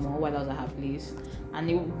anymore while I was at her place. And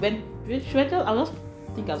I was just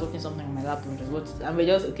think I was watching something on my laptop, and we're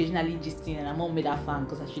just occasionally gisting, and my mom made her fan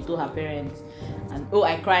because she told her parents, and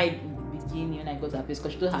I cried in the beginning when I got to her place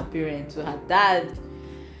because she told her parents. So her dad,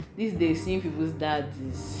 these days seeing people's dads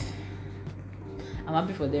is, I'm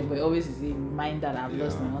happy for them, but it always is a reminder that I've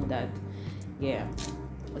lost my own dad. Yeah,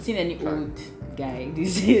 I've seen any old guy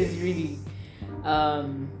these days really.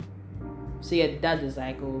 So yeah, dad was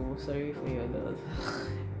like, "Oh, sorry for your loss."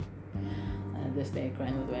 And I just started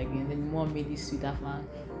crying over again. Then mom made this sweet man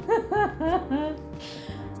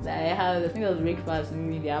that I had. I think it was breakfast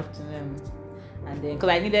maybe in the afternoon, and then because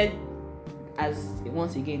I needed, as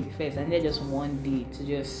once again the first, I needed just one day to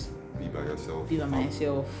just be by yourself, feel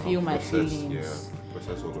my feelings,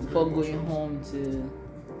 process all of before your going emotions. home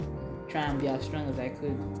to try and be as strong as I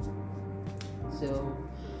could. So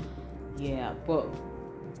yeah, but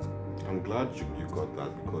I'm glad you got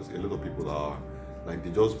that, because a lot of people are like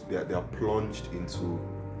they are plunged into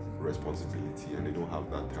responsibility and they don't have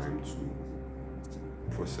that time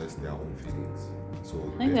to process their own feelings.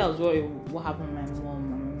 So I think that was what happened with my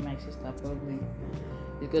mom and my sister probably,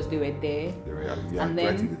 because they were there. They were and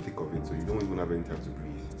right in the thick of it, so you don't even have any time to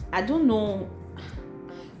breathe. I don't know.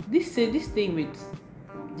 This thing with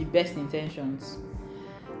the best intentions,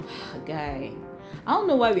 guy. I don't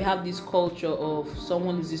know why we have this culture of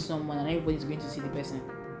someone loses someone and everybody's going to see the person.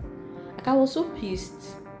 Like I was so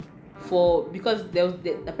pissed because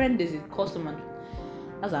apparently there's a custom, and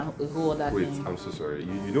that's a whole other thing. Wait, I'm so sorry.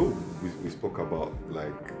 You know we spoke about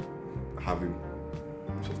like having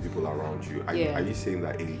some people around you. Are you saying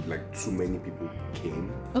that like too many people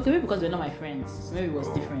came? Okay, maybe because they're not my friends. So maybe it was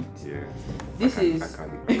different. Yeah. This is I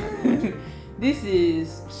can't imagine. this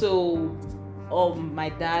is so. My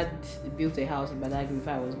dad built a house in Badagry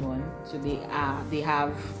before I was born. So they are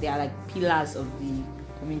like pillars of the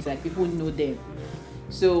community. Like people know them.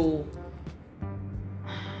 So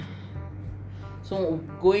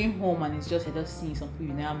going home and it's just seeing some people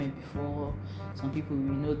you never met before. Some people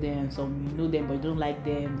you know them. Some you know them but you don't like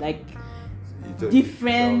them. Like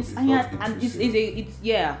difference.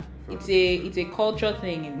 It's a culture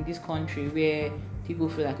thing in this country where people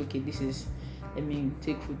feel like, okay, this is, let me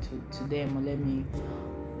take food to them, or I don't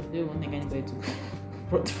even think anybody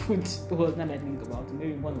brought food to us, now that I think about it,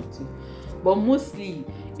 maybe one or two. But mostly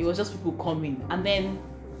it was just people coming. And then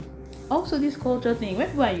also this culture thing, when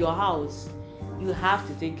people are in your house, you have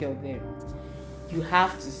to take care of them. You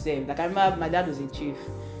have to serve. Like I remember my dad was a chief.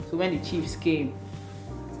 So when the chiefs came,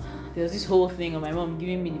 there was this whole thing of my mom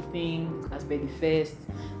giving me the thing as per the first,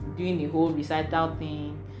 doing the whole recital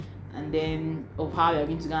thing, and then of how you're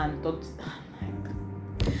going to go and talk to.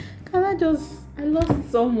 I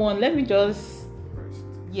lost someone. Let me just.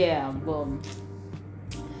 Yeah, but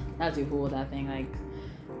that's a whole other thing. Like,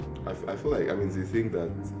 I feel like, it's the thing that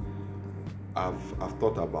I've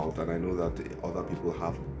thought about, and I know that other people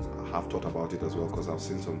have thought about it as well, because I've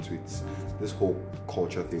seen some tweets. This whole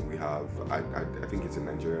culture thing we have, I think it's a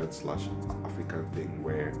Nigerian/African thing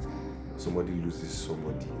where somebody loses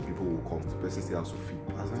somebody, people will come, the person still has to feed.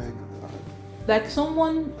 I was like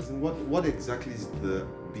someone. What exactly is the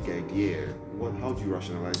big idea? How do you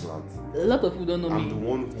rationalize that? A lot of people don't know I'm me. the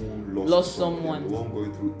one who lost someone. The one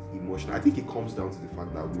going through emotion. I think it comes down to the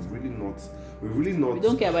fact that we've really not. We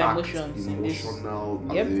don't care about emotions. Emotional.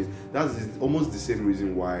 Yep. That's almost the same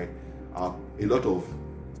reason why a lot of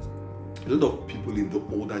people in the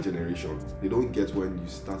older generation, they don't get when you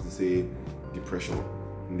start to say depression.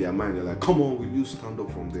 In their mind, they're like, "Come on, will you stand up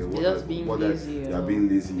from there?" They're just being lazy. They are being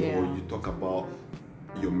lazy, yeah. Or you talk about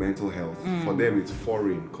your mental health. For them, it's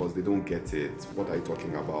foreign because they don't get it. What are you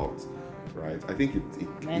talking about, right? I think it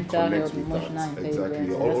connects with that.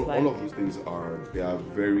 Exactly. All of those things are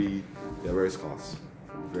very scarce.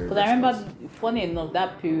 Because I remember, funny enough,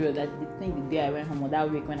 that period, that the day I went home, or that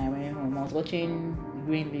week when I went home, I was watching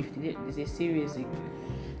Green Leaf. There's a series.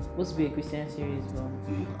 Supposed to be a Christian series, but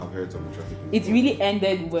I've heard some interesting things. It really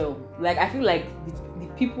ended well. Like I feel like the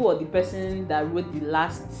people or the person that wrote the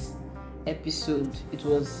last episode, it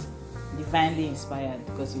was divinely inspired,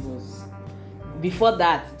 because it was, before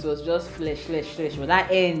that it was just flesh. But that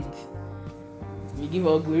end, we give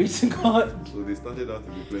all glory to God. So they started out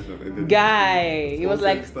to be flesh and ended. Guy, it was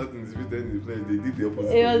like starting in the spirit, then in the flesh. They did the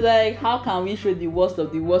opposite. It was like, how can we show the worst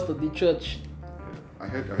of the church? I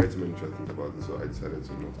heard some interesting things about this, so I decided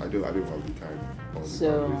to not. I don't have the time.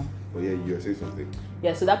 But yeah, you were saying something.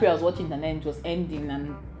 Yeah, so that period I was watching, and then it was ending,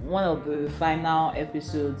 and one of the final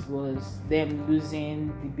episodes was them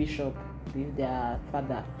losing the bishop, their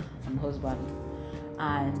father and husband,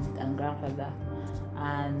 and grandfather,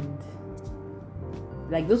 and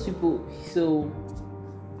like those people. So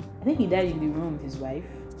I think he died in the room with his wife,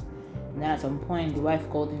 and then at some point the wife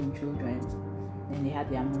called him children. Then they had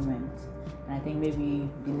their moment. And I think maybe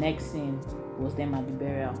the next scene was them at the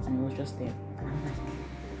burial, and it was just them. And I'm like,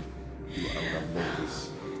 I would have loved this.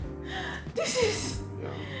 this is. Yeah.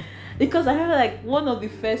 Because I remember like one of the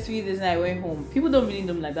first few days I went home, people don't really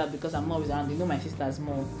know me like that because I'm not always around. They know my sister's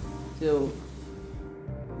more. So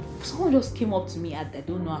someone just came up to me. I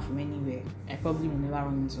don't know her from anywhere. I probably will never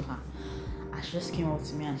run into her. And she just came up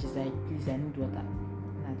to me and she's like, please, I need water.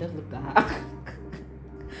 And I just looked at her.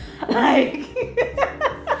 Like,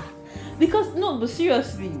 because no, but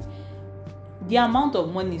seriously, the amount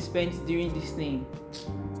of money spent during this thing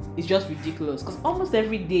is just ridiculous. Because almost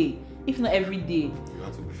every day, if not every day, You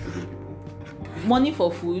have to be feeding people. money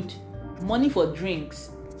for food, money for drinks,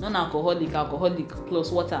 non-alcoholic, alcoholic,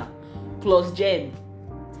 plus water, plus gin.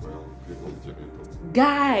 Well, people generator.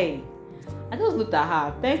 Guy, I just looked at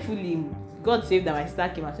her. Thankfully, God saved that my sister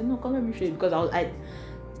came and said, "No, come let me show you," because I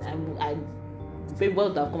baby, what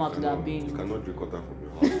would have come out to that You being? cannot drink water from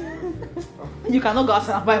your house. You cannot go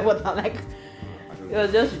outside and buy water. Like, I don't it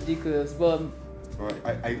was just ridiculous. But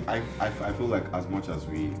I feel like as much as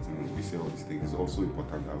we say all these things, it's also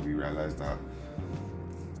important that we realize that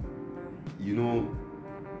you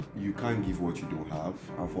can't give what you don't have,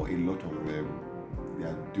 and for a lot of them, they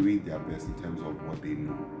are doing their best in terms of what they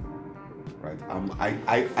know. Right.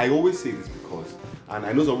 I always say this because, and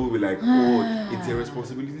I know some people will be like, oh, it's their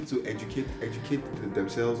responsibility to educate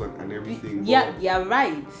themselves and everything. yeah, you're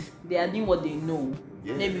right. They are doing what they know.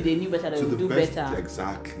 Yeah. Maybe if they knew better, they To would the do best, better.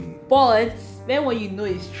 exactly. But then when you know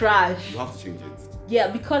it's trash, You have to change it. yeah,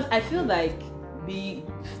 because I feel like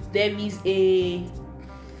there is a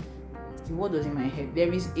what was in my head?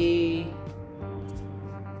 There is a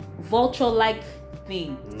vulture-like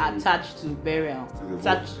thing attached to burial.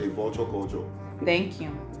 A vulture culture. Thank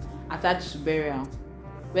you. Attached to burial.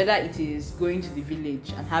 Whether it is going to the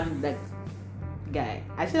village and having like guy.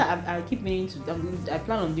 I said I keep meaning to. I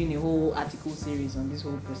plan on doing a whole article series on this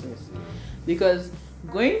whole process because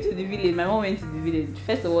going to the village. My mom went to the village.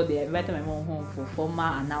 First of all, they invited my mom home for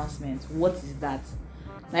formal announcement. What is that?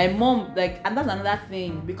 My mom and that's another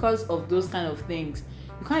thing because of those kind of things.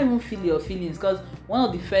 You can't even feel your feelings because one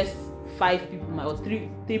of the first 5 people, or three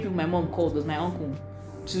people my mom called was my uncle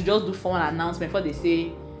to just do formal announcement before they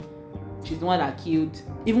say she's the one that killed.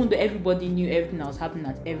 Even though everybody knew everything that was happening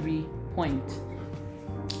at every point.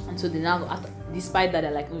 And so they now, despite that,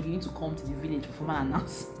 they're like, oh, you need to come to the village for formal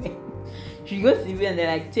announcement. She goes to the village and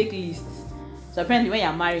they're like, take lists. So apparently when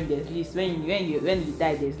you're married, there's lists. When you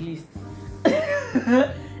die, there's lists.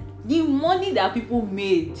 The money that people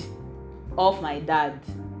made off my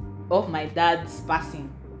dad's passing.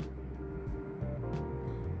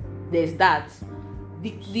 There's that.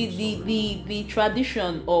 The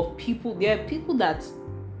tradition of people, there are people that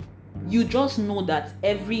you just know that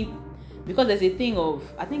because there's a thing of,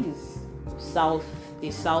 I think it's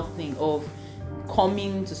a south thing of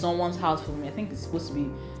coming to someone's house for me. I think it's supposed to be,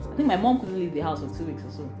 I think my mom couldn't leave the house for 2 weeks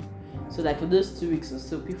or so. So like for those 2 weeks or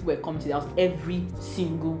so, people were coming to the house every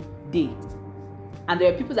single day. And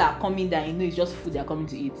there are people that are coming that it's just food they're coming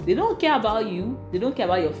to eat. They don't care about you. They don't care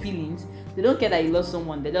about your feelings. They don't care that you lost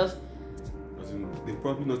someone. They just... They've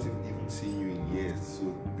probably not even seen you in years.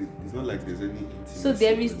 So it's not like there's any intimacy. So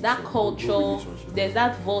there is that culture. No There's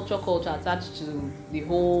that vulture culture attached to the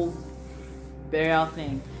whole burial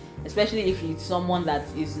thing. Especially if it's someone that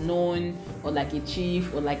is known or like a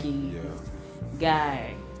chief or like a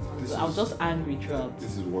guy. So I was just angry throughout.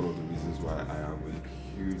 This is one of the reasons why I am a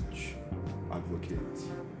huge advocate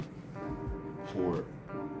for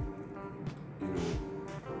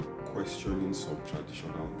questioning some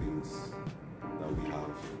traditional things that we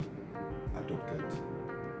have adopted,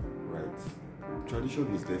 right?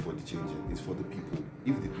 Tradition is there for the changing. It's for the people.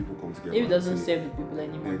 If the people come together, if it doesn't serve the people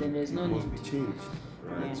anymore, then there's no need. It must be changed,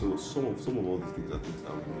 right? Yeah. So some of all these things are things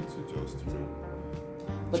that we need to just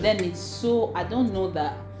But then it's so, I don't know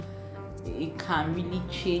that it can really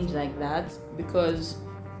change like that because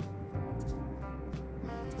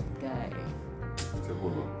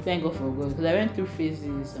thank God for God, because I went through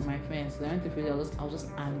phases and my friends. I went through phases. I was just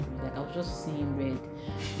angry, like I was just seeing red,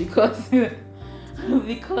 because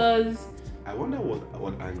I wonder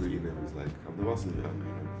what angry in them is like. I've never seen you angry.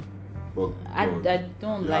 But I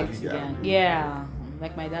don't like to get angry. Yeah,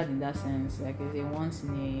 like my dad in that sense. Like I say, once in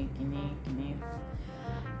a.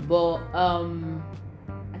 But I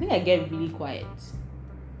think I get really quiet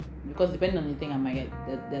because depending on the thing I might get,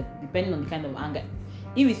 that depending on the kind of anger.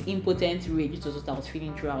 If it's impotent rage, which was what I was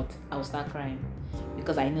feeling throughout, I will start crying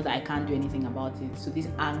because I know that I can't do anything about it. So this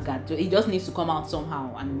anger, it just needs to come out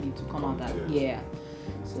somehow and need to come out that, yeah.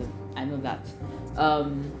 So I know that.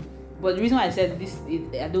 But the reason why I said this,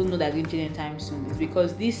 I don't know that it's going to change anytime soon, is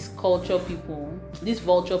because these vulture people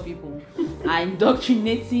are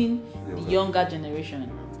indoctrinating the younger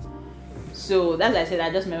generation. So that's why I said, I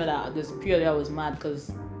just remember that there's a period where I was mad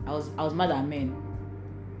because I was mad at men.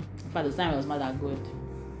 In fact, the time I was mad at God.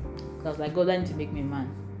 Because I was like, God, I need to make me a man.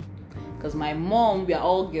 Because my mom, we are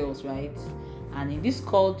all girls, right? And in this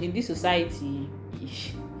society,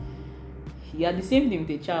 you are the same thing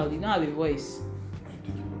with a child. You don't have a voice.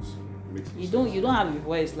 Ridiculous. You don't have a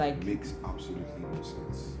voice. Like, makes absolutely no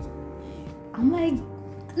sense. I'm like,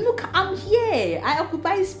 look, I'm here. I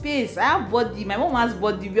occupy space. I have body. My mom has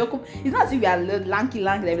body. It's not as if we are lanky.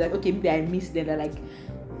 They're like, okay, maybe I miss them. They're like,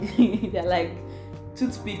 they're like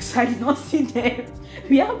toothpicks. I did not see them.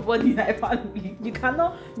 We have body in our family. You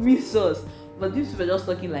cannot miss us. But these people are just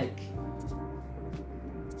talking like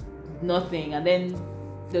nothing. And then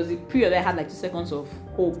there was a period I had like 2 seconds of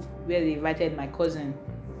hope where they invited my cousin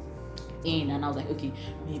in, and I was like, okay,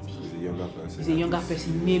 maybe He's a younger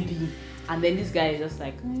person. Maybe. And then this guy is just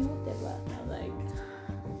like, whatever. And I'm like,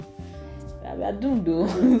 yeah, we are doomed though.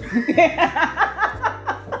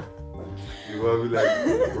 You will be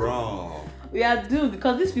like, bro. We are doomed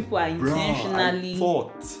because these people are intentionally.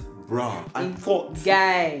 I thought.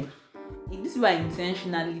 Guy. These people are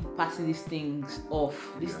intentionally passing these things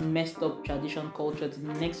off, this messed up tradition culture to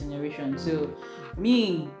the next generation. So,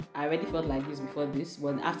 I already felt like this before this,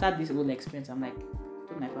 but after this whole experience, I'm like, I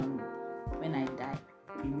told my family, when I die,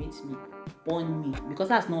 cremate me, burn me, because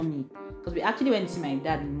that's not me. Because we actually went to see my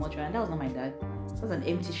dad in the mortuary, and that was not my dad. That was an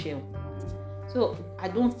empty shell. So I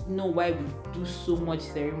don't know why we do so much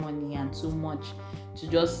ceremony and so much to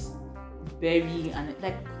just bury and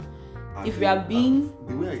like. If we are being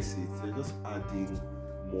the way I see it, they're just adding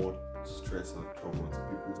more stress and trauma to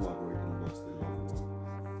people who have already lost their loved one.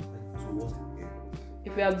 Like, to what end?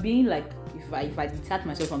 If we are being like, if I detach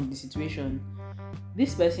myself from the situation,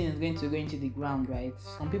 this person is going to go into the ground, right?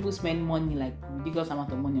 Some people spend money, like ridiculous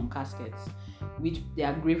amount of money on caskets, which they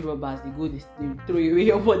are grave robbers. They throw away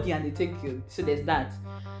your body and they take you. So there's that.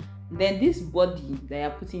 Then this body they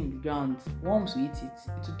are putting in the ground, worms will eat it.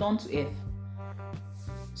 It will turn to earth.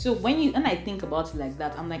 So when I think about it like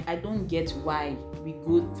that, I'm like, I don't get why we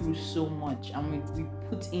go through so much and we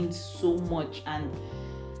put in so much and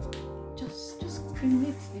just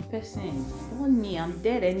cremate the person. Not me, I'm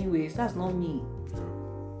dead anyways. That's not me.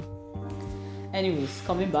 Anyways,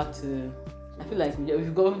 coming back to, I feel like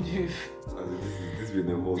we've gone through. This has been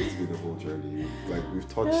the whole journey. Like, we've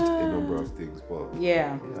touched a number of things, but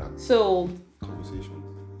yeah. So conversation.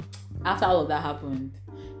 After all of that happened,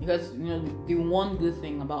 because the one good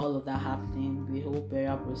thing about all of that happening, the whole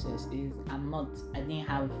burial process, is I didn't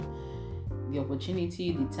have the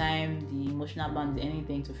opportunity, the time, the emotional bond,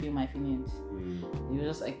 anything to feel my feelings. It was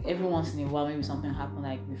just like every once in a while, maybe something happened.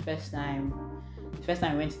 Like the first time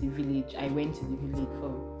I went to the village, for the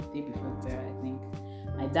day before burial, I think.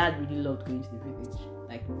 My dad really loved going to the village.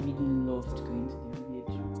 Like, really loved going to the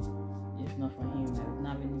village. If not for him, I wouldn't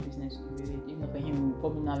have any business in the village. If not for him, we would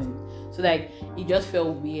probably not have any. So, like, it just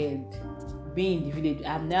felt weird being in the village.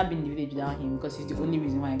 I've never been in the village without him because he's the only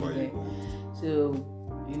reason why I go there. So,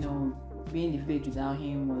 being in the village without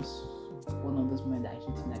him was one of those moments that hit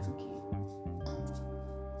me like, okay.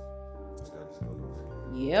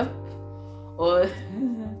 Yep. Or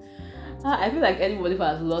I feel like anybody who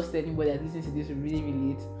has lost anybody that listens to this will really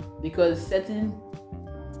relate, because certain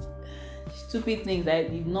stupid things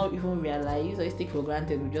that you not even realize or you take for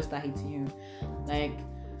granted will just start hitting you. Like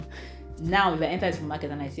now, if I enter the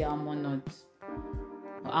market and I see almonds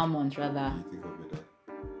rather,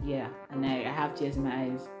 yeah, and I have tears in my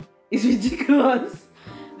eyes, it's ridiculous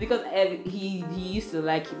because he used to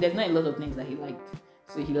like. There's not a lot of things that he liked.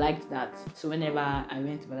 So he liked that. So whenever I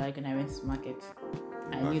went to Badagry and I went to the market,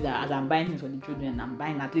 I knew that as I'm buying things for the children, I'm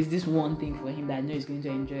buying at least this one thing for him that I know he's going to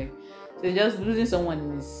enjoy. So just losing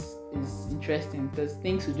someone is interesting because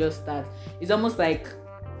things will just start. It's almost like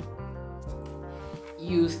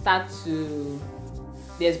you start to.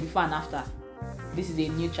 There's before and after. This is a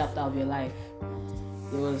new chapter of your life.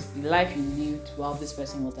 There was the life you lived while this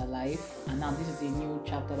person was alive, and now this is a new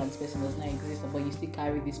chapter that this person does not exist, but you still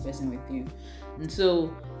carry this person with you. And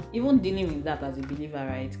so, even dealing with that as a believer,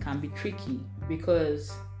 right, can be tricky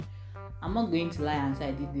because I'm not going to lie and say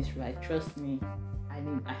I did this right. Trust me,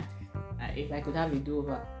 if I could have a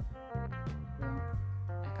do-over, I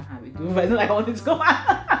can't have a do-over. It's not like I want it to come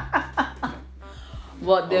out.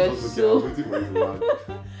 But there's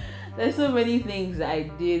so many things that I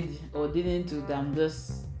did or didn't do that I'm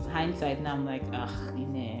just hindsight now. I'm like,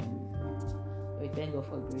 we thank God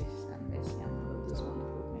for grace and mercy and all of those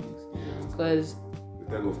wonderful things. Because we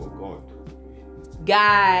thank God for God.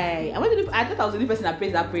 Guy, I thought I was the only person that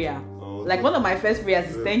prays that prayer. Like one of my first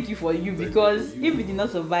prayers is thank you for you, because if it did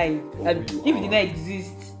not survive, if it did not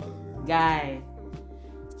exist, guy,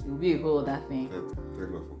 it would be a whole other thing.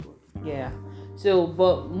 Yeah. So,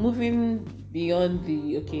 but moving beyond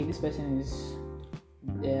this person is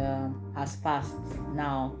has passed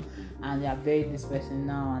now, and they are buried this person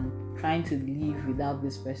now, and trying to live without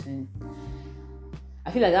this person.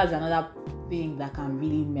 I feel like that's another thing that can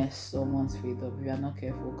really mess someone's faith up if you are not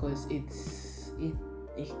careful, because it's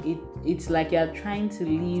like you're trying to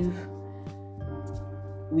live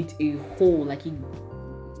with a hole, like a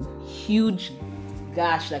huge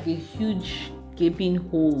gash, like a huge gaping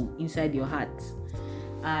hole inside your heart.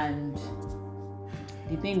 And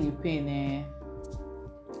the thing with pain,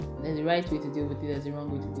 there's a right way to deal with it, there's a wrong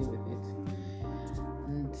way to deal with it.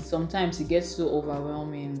 And sometimes it gets so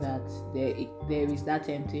overwhelming that there is that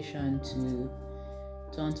temptation to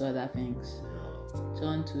turn to other things,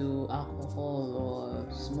 turn to alcohol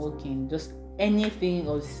or smoking, just anything,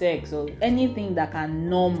 or sex, or anything that can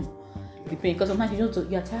numb the pain. Because sometimes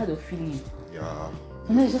you're tired of feeling. Yeah.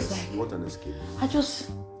 And then it's just like, you want an escape.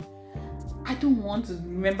 I don't want to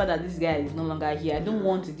remember that this guy is no longer here. I don't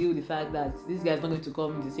want to deal with the fact that this guy is not going to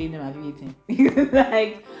come to say name I've eaten.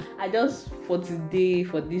 Like, I just, for today,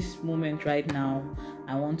 for this moment right now,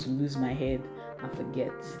 I want to lose my head and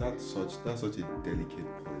forget. That's such a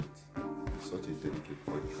delicate point. Such a delicate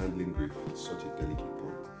point. Handling grief is such a delicate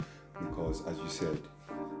point, because, as you said,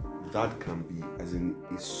 that can be, as in,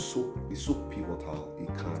 it's so pivotal. It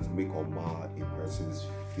can make or mar a person's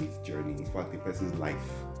faith journey. In fact, a person's life,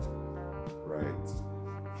 right?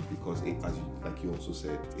 Because like you also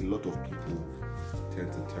said, a lot of people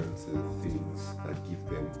tend to turn to things that give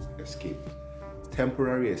them escape,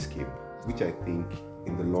 temporary escape, which I think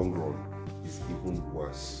in the long run is even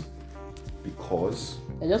worse, because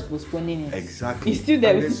they're just postponing it. Exactly. It's still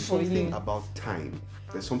there. And there's something about time.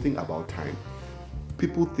 There's something about time.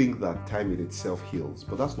 People think that time in itself heals,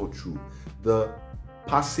 but that's not true. The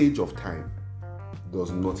passage of time does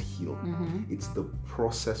not heal. It's the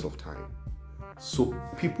process of time. So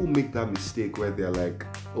people make that mistake where they're like,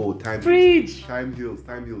 oh, time heals.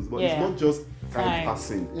 But it's not just time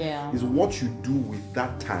passing. Yeah. It's what you do with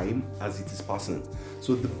that time as it is passing.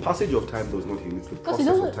 So the passage of time does not heal, it's the process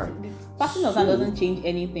of time. The passing of time doesn't change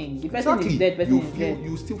anything. The person is dead, person is dead.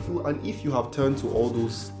 You still feel, and if you have turned to all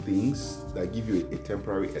those things that give you a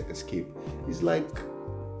temporary escape, it's like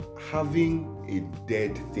having a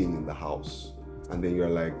dead thing in the house, and then you're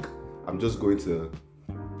like, I'm just going to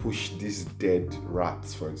push these dead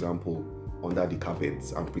rats, for example, under the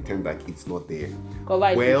carpet and pretend like it's not there. Cover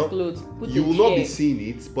it with clothes, you will not be seeing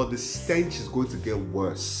it, but the stench is going to get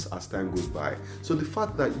worse as time goes by. So the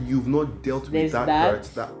fact that you've not dealt with that hurt,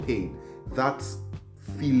 that pain, that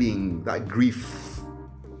feeling, that grief,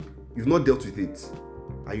 you've not dealt with it,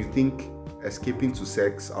 and you think escaping to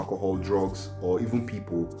sex, alcohol, drugs, or even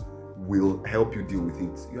people will help you deal with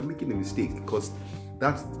it, you're making a mistake, because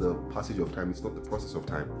that's the passage of time, it's not the process of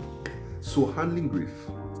time. So handling grief,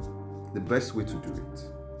 the best way to do it,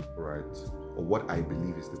 right, or what I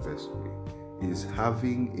believe is the best way, is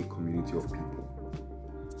having a community of people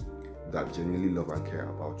that genuinely love and care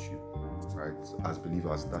about you, right? As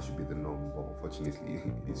believers, that should be the norm, but unfortunately,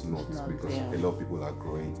 it's not because a lot of people are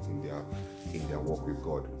growing in their walk with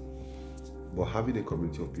God. But having a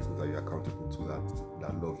community of people that you're accountable to,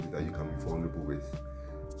 that love you, that you can be vulnerable with,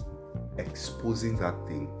 exposing that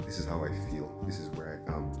thing, this is how I feel, this is where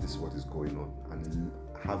I am, this is what is going on, and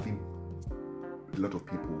having a lot of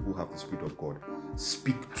people who have the Spirit of God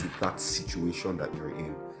speak to that situation that you're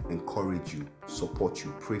in, encourage you, support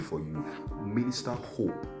you, pray for you, minister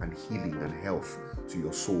hope and healing and health to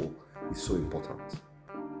your soul is so important.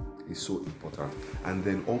 It's so important. And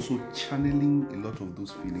then also channeling a lot of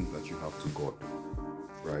those feelings that you have to God,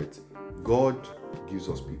 right? God gives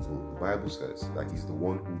us people. The Bible says that He's the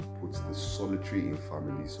one who puts the solitary in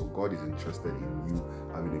families. So God is interested in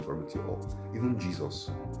you having a community of, even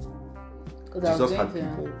Jesus. Jesus had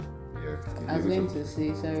people. I was going to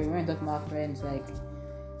say, sorry, when talking about friends, like,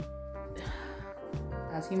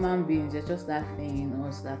 as human beings, there's just that thing in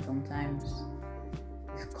us that sometimes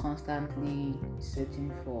is constantly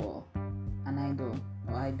searching for an idol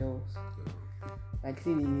or idols. Like,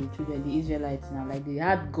 see the children, the Israelites now, like, they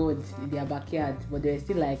had God in their backyard, but they're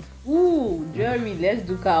still like, ooh, Jeremy, let's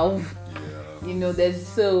do cow. Yeah. You know, there's,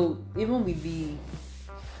 so even with the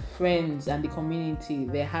friends and the community,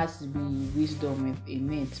 there has to be wisdom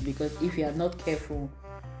in it, because if you are not careful,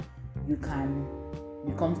 you can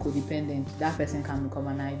become codependent. That person can become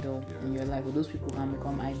an idol in your life, or those people can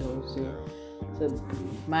become idols. So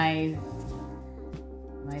my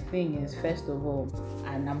my thing is, first of all,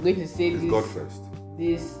 and I'm going to say It's this. God first.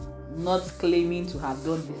 This not claiming to have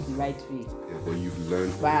done this the right way. Yeah, but you've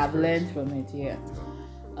learned. But I've learned from it. Yeah.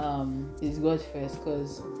 It's God first,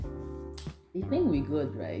 because the thing with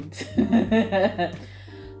God, right?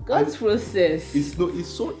 God's process. It's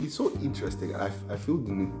so interesting. I feel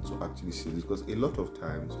the need to actually say this, because a lot of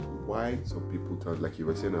times, why some people turn, like you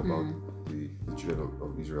were saying about the children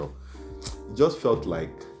of Israel, it just felt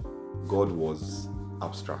like God was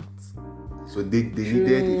abstract. So they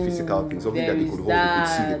needed a physical thing, something that they could hold, they could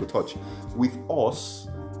see, they could touch. With us,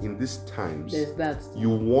 in these times, There's that. you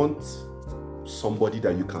want somebody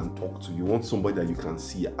that you can talk to, you want somebody that you can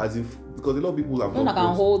see, as if, because a lot of people have Someone that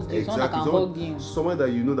can hold you, someone that can hold you. Someone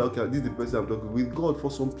that you know that, okay, this is the person I'm talking with. God,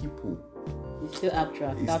 for some people, It's still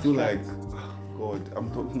abstract. it's still like, God,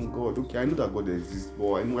 I'm talking God. Okay, I know that God exists,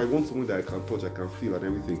 but I know I want someone that I can touch, I can feel, and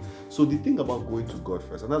everything. So the thing about going to God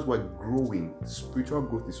first, and that's why spiritual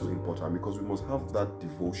growth is so important, because we must have that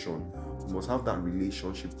devotion, we must have that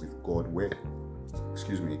relationship with God where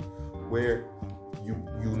you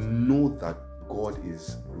know that God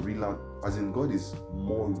is real, as in God is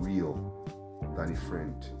more real than a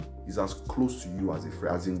friend. He's as close to you as a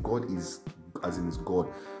friend, as in God is God.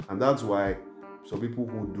 And that's why some people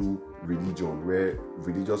who do religion, where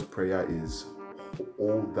religious prayer is,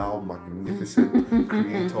 "O thou magnificent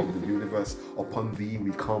creator of the universe, upon thee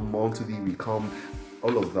we come, unto thee we come,"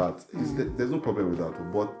 all of that, there's no problem with that.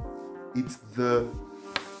 But it's the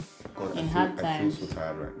God, I feel so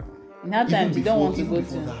tired right now. In hard times, you don't want to go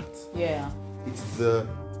to that. Yeah. It's the,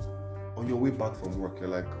 on your way back from work, you're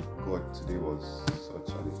like, God, today was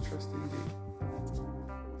such an interesting day.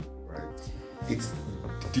 Right? It's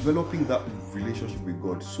developing that relationship with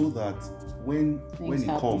God, so that when it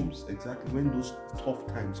comes, exactly when those tough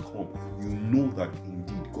times come, you know that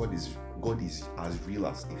indeed God is as real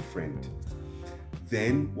as a friend.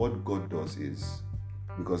 Then what God does is,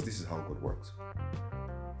 because this is how God works,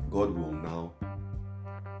 God will now,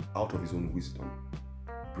 out of his own wisdom,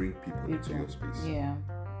 bring people into your space. Yeah.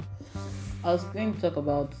 I was going to talk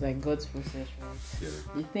about like God's process, right? Yeah.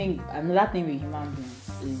 Another thing with human beings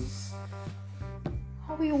is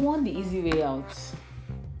how we want the easy way out.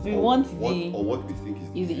 We want what we think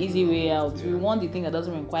is the easy way out. Yeah. We want the thing that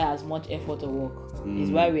doesn't require as much effort or work. It's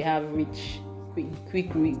why we have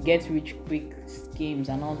get rich quick schemes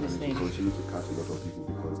and all these things. Continue to catch a lot of people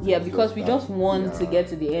because we just want to get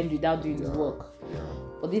to the end without doing the work. Yeah.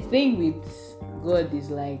 But the thing with God is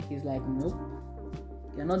like, he's like, nope,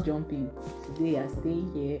 you're not jumping. Today you're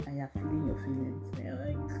staying here and you're feeling your feelings. And you're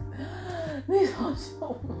like, this hurts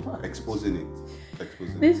so much. Exposing it.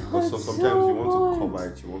 This hurts so sometimes you want to cover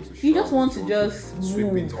it, you want to you just want to just sweep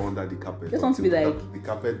move. it under the carpet. You just want to be like, the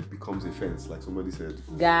carpet becomes a fence, like somebody said.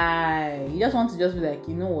 Guy, you just want to just be like,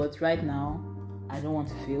 you know what, right now, I don't want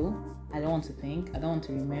to feel, I don't want to think, I don't want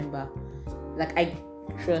to remember.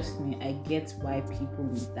 Trust me, I get why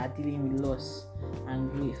people are dealing with loss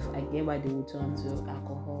and grief. I get why they will turn to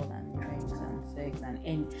alcohol and drinks and sex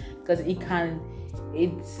and because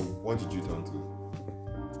it's. What did you turn to?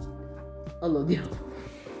 All of them.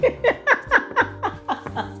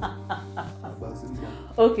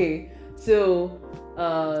 Okay, so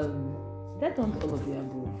that turn to all of the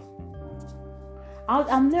above.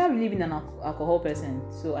 I'm never really been an alcohol person,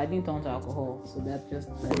 so I didn't turn to alcohol. So that just.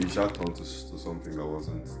 But you shall turn to something that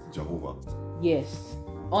wasn't Jehovah. Yes,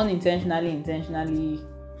 unintentionally, intentionally.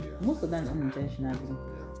 Yeah. Most of them unintentionally.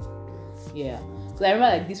 Yeah. So I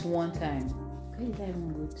remember like this one time. Where did I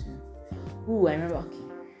even go to? I remember. Okay.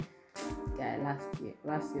 Yeah,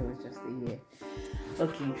 last year was just a year.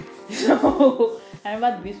 Okay. So I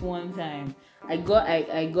remember this one time. I got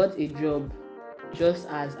a job just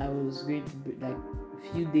as I was going to like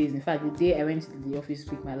a few days. In fact, the day I went to the office to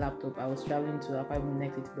pick my laptop, I was traveling to Akwa Ibom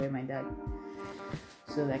next day to bury my dad.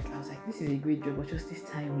 So like I was like, this is a great job, but just this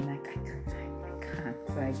time, like I can't.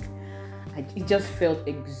 Like it just felt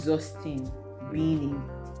exhausting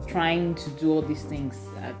trying to do all these things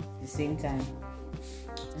at the same time.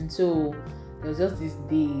 And so there was just this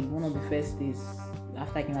day, one of the first days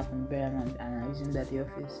after I came out from the burial, and I resumed at the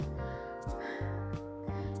office.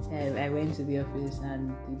 I went to the office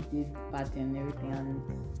and they did party and everything, and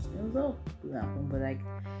it was all good at home, but like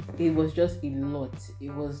it was just a lot.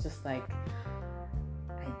 It was just like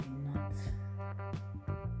I did not.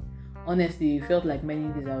 Honestly, it felt like many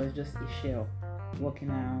days I was just a shell walking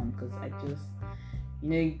around, because I just,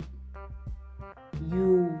 the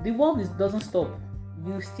world doesn't stop.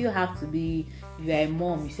 You still have to be. If you're a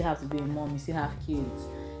mom, you still have to be a mom. You still have kids.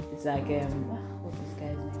 It's like what's this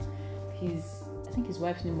guy's name? I think his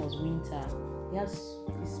wife's name was Winter. He has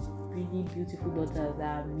his really beautiful daughters that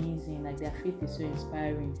are amazing. Like their faith is so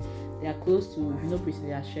inspiring. They are close to, if you know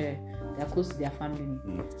Priscilla Share, they are close to their family.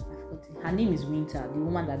 Her name is Winter. The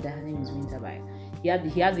woman that died, her name is Winter. By he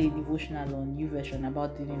has a devotional on YouVersion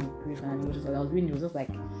about dealing with grief and emotions. I was reading, it was just like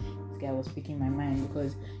this guy was speaking my mind,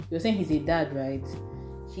 because he was saying he's a dad, right?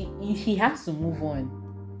 He has to move on.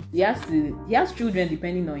 He has children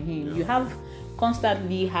depending on him. Yeah. You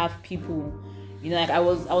constantly have people, like I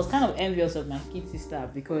was kind of envious of my kid sister,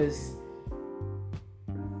 because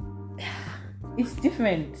it's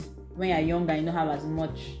different when you're younger. You don't have as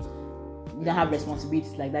much, you don't have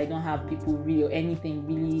responsibilities like that. You don't have people really or anything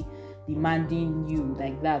really demanding you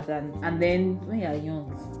like that. And then when you're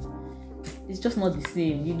young, it's just not the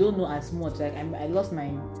same. You don't know as much. Like I lost my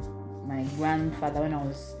grandfather when I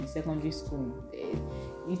was in secondary school.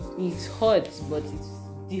 It hurts, but it's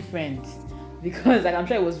different, because like I'm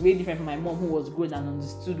sure it was way different from my mom, who was good and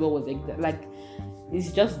understood what was like.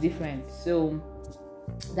 It's just different. So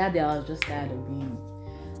that day I was just tired of being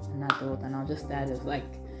an adult, and I was just tired of like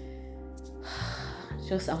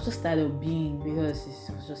I was just tired of being, because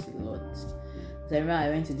it was just a lot. So I remember I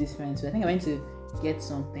went to this friend's. I think I went to get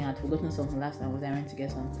something. I'd forgotten something last time. I went to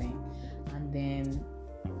get something, and then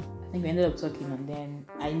I think we ended up talking, and then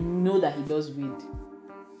I know that he does weed.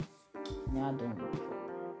 Yeah, I don't know before.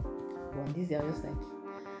 But on this day, I was just like,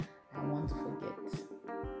 I want to forget.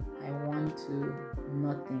 I want to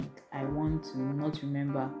not think. I want to not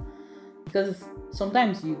remember. Because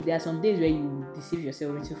sometimes there are some days where you deceive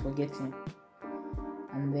yourself into forgetting,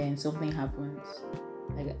 and then something happens.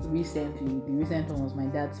 Like recently, the recent one was my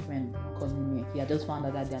dad's friend calling me. He had just found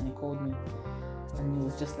out that day, and he called me, and he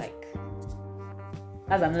was just like,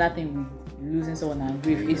 that's another thing with losing someone and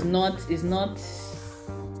grief. It's not.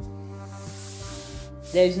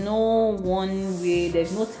 There's no one way.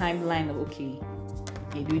 There's no timeline of okay,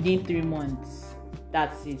 within 3 months,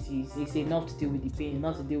 that's it. It's enough to deal with the pain,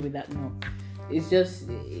 enough to deal with that. No, it's just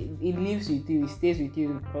it lives with you. It stays with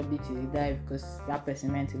you probably till you die, because that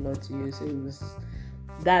person meant a lot to you. So it was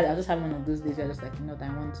that I was just having one of those days where I was like, I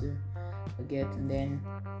want to forget. And then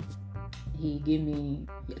he gave me,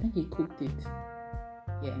 I think he cooked it.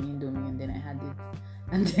 Yeah, an Indomie, and then I had it,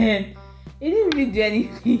 and then it didn't really do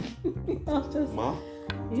anything. I was just,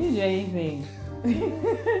 it didn't do anything.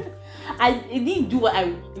 It didn't do what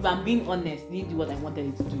if I'm being honest, it didn't do what I wanted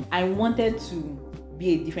it to do. I wanted to be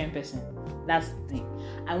a different person. That's the thing.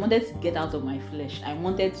 I wanted to get out of my flesh. I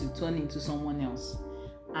wanted to turn into someone else,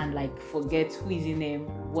 and like forget who is in them.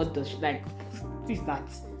 What does who is that?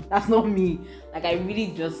 That's not me. Like I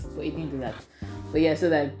really just didn't do that. But yeah, so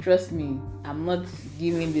like trust me, I'm not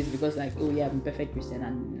giving this because like, oh yeah, I'm a perfect Christian,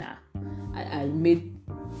 and nah. I made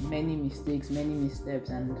many mistakes, many missteps,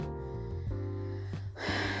 and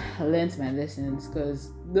I learned my lessons,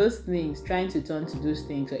 because those things, trying to turn to those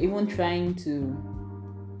things, or even trying to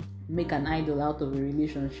make an idol out of a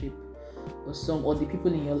relationship or the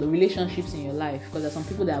people in your relationships in your life, because there's some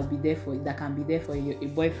people that will be there for you, that can be there for you, a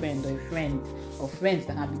boyfriend or a friend or friends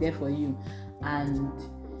that can be there for you, and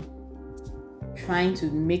trying to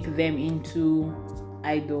make them into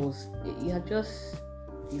idols, you're just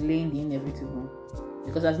delaying the inevitable.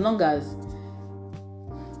 Because as long as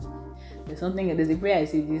there's a prayer I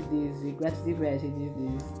say these days, a gratitude prayer I say these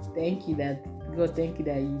days, thank you that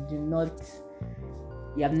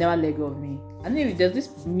you have never let go of me. I know there's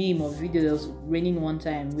this meme of video that was raining one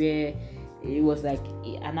time where it was like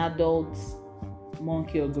an adult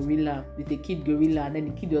monkey or gorilla with a kid gorilla, and then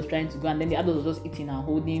the kid was trying to go, and then the adult was just eating and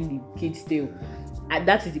holding the kid's tail. And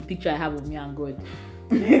that is the picture I have of me and God.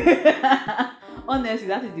 Honestly,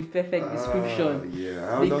 that is the perfect description.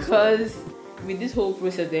 Because with this whole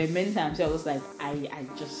process, there are many times I was like, I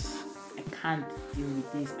can't deal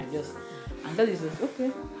with this. And God is just,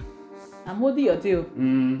 okay, I'm holding your tail.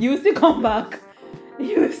 You will still come back.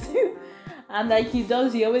 And like he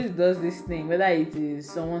always does this thing, whether it is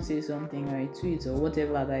someone says something or a tweet or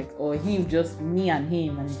whatever, like, or him, just me and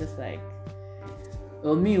him, and just like,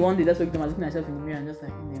 or me one day, that's what I'm looking at myself in the mirror and just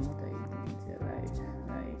like, what are you doing with your life?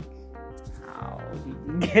 Like, how did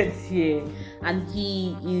you get here? And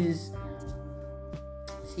he is,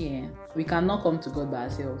 we cannot come to God by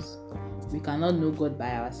ourselves. We cannot know God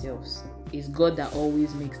by ourselves. It's God that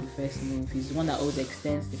always makes the first move. He's the one that always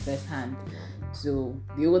extends the first hand. So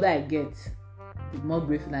the older I get, the more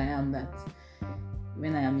grateful I am that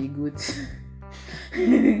when I am a goat,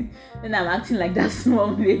 when I'm acting like that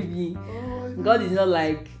small baby, God is not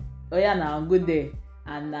like, oh yeah, now I'll go there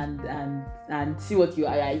and see what your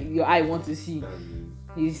eye wants to see.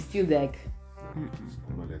 He's still like,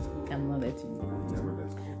 I'm not letting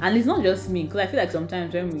you. And it's not just me, because I feel like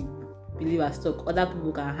sometimes when we believe are stuck, other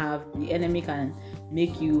people can have, the enemy can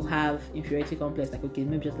make you have inferiority complex, like, okay,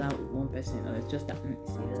 maybe just that one person, or it's just that,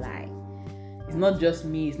 it's a lie. It's not just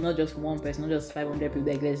me, it's not just one person, not just 500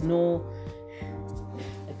 people. There's no,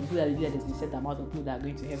 I can feel that there's a set amount of people that are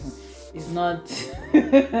going to heaven. It's not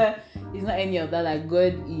it's not any of that. Like,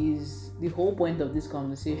 God is, the whole point of this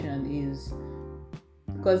conversation is,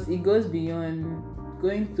 because it goes beyond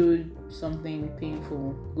going through something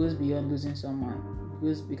painful, goes beyond losing someone.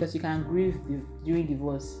 Because you can grieve during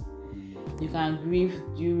divorce, you can grieve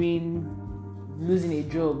during losing a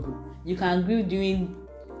job, you can grieve during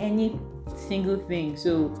any single thing.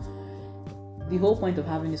 So the whole point of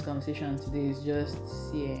having this conversation today is just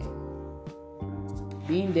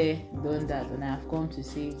being there, done that, and I have come to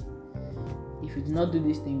say, if you do not do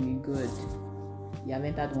this thing with God, you have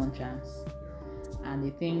entered one chance. And the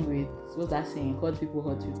thing with, what's that saying? Hurt people.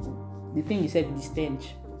 The thing you said, the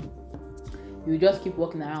stench. You just keep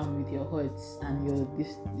walking around with your hurts and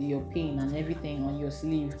your pain and everything on your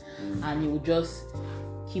sleeve, and you just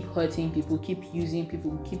keep hurting people, keep using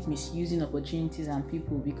people, keep misusing opportunities and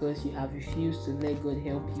people, because you have refused to let God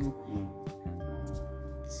help you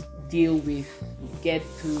get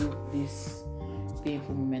through this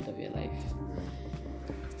painful moment of your life.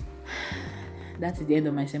 That's the end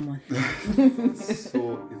of my sermon. It's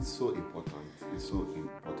so important. It's so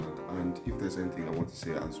important. And if there's anything I want to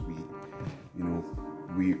say as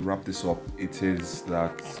we wrap this up, it is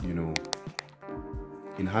that,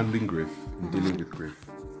 in handling grief, in dealing with grief,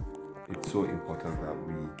 it's so important that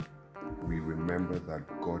we remember that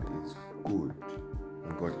God is good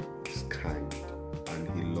and God is kind and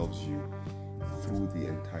He loves you through the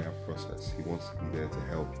entire process. He wants to be there to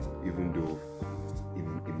help you, even though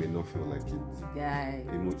it may not feel like it. Yeah.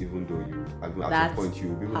 Even though at some point you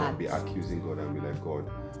will be accusing God and be like, God,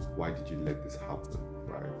 why did you let this happen?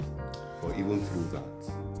 Right? But even through that,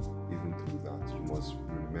 you must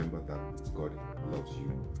remember that God loves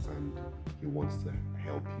you and He wants to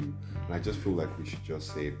help you. And I just feel like we should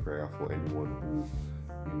just say a prayer for anyone who,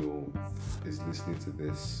 is listening to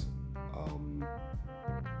this,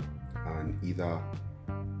 and either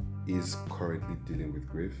is currently dealing with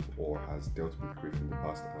grief or has dealt with grief in the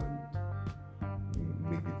past, and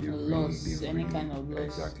maybe any kind of loss.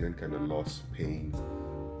 Exactly, any kind of loss, pain,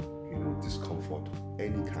 discomfort,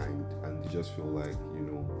 any kind, and they just feel like,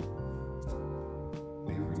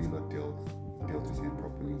 they've really not dealt with it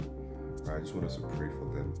properly. I just want us to pray for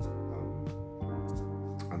them.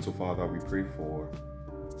 And so, Father, we pray for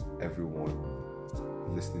everyone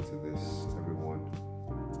listening to this, everyone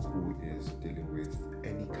who is dealing with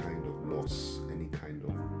any kind of loss, any kind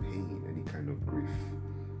of pain, any kind of grief.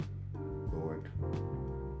 Lord,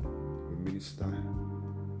 we minister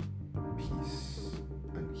peace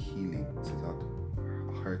and healing to that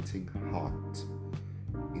hurting heart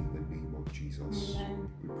in the name of Jesus. Amen.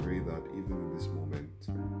 We pray that even in this moment,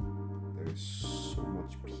 there is so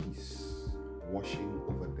much peace washing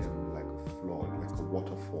over them like a flood, like a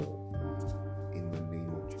waterfall, in the name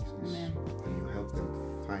of Jesus. Amen. And you help them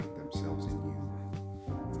find themselves in you.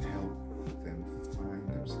 You help them find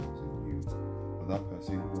themselves in you. For that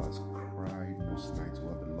person who has cried most nights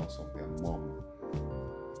over the loss of their mom,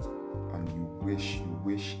 and you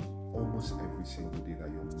wish almost every single day that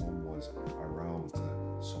your mom was around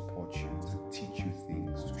to support you, to teach you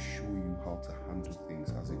things, to show you how to handle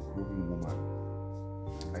things as a growing woman.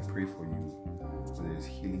 I pray for you that there is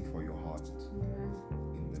healing for your heart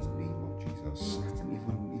in the name of Jesus. And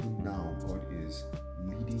even now, God is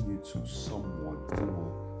leading you to someone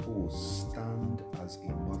who will stand as a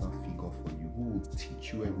mother figure for you, who will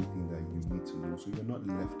teach you everything that you need to know, so you're not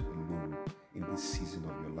left alone in this season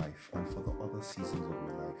of your life and for the other seasons of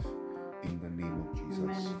your life, in the name of Jesus.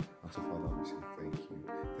 Amen. And so, Father, we say thank you.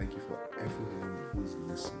 Thank you for everyone who is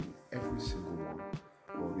listening, every single one,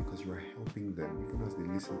 Lord, because you are helping them. Even as they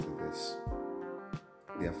listen to this,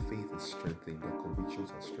 their faith is strengthened, their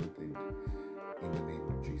convictions are strengthened, in the name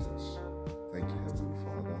of Jesus. Thank you, Heavenly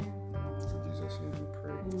Father. In Jesus' name we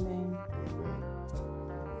pray. Amen. Amen.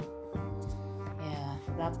 Yeah,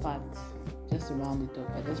 that part, just to round it up,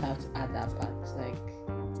 I just have to add that part.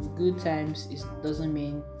 Like, good times doesn't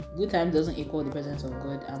equal the presence of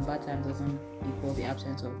God, and bad times doesn't equal the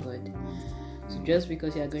absence of God. So just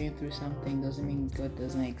because you are going through something doesn't mean God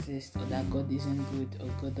doesn't exist, or that God isn't good, or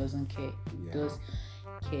God doesn't care. He does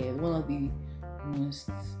care. One of the most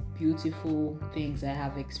beautiful things I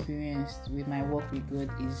have experienced with my work with God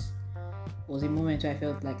was a moment where I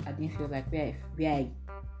felt like I didn't feel like where I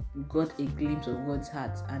got a glimpse of God's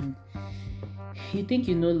heart. And you think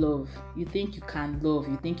you know love, you think you can love,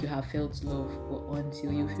 you think you have felt love, but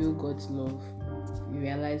until you feel God's love, you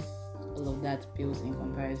realize all of that pales in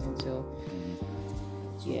comparison. So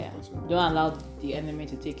yeah, That's don't allow the enemy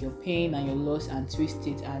to take your pain and your loss and twist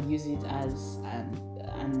it and use it as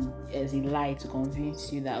as a lie to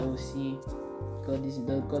convince you that, oh, see, God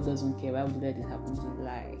doesn't care. Why would you let this happen? It's a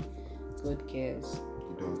lie. God cares.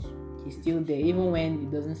 He does. He's still there, even when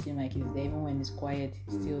it doesn't seem like he's there. Even when it's quiet,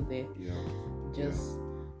 he's still there. Yeah. Just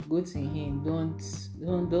go to him. Don't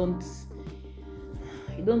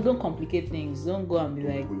complicate things. Don't go and be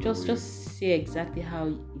like, just say exactly how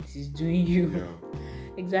it is doing you. Yeah.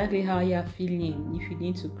 Exactly how you're feeling. If you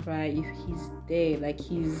need to cry, if he's there, like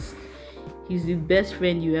he's the best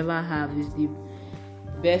friend you ever have. He's the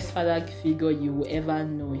best father figure you will ever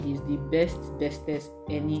know. He's the bestest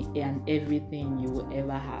any and everything you will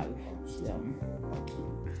ever have. So,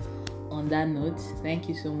 on that note, thank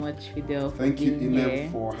you so much, Fidel. Thank you, Inem,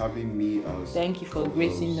 for having me as. Thank you for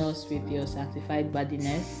gracing us with your sanctified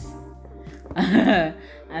bodiness.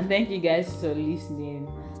 And thank you guys for listening.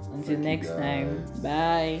 Until next time.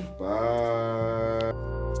 Bye.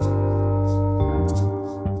 Bye.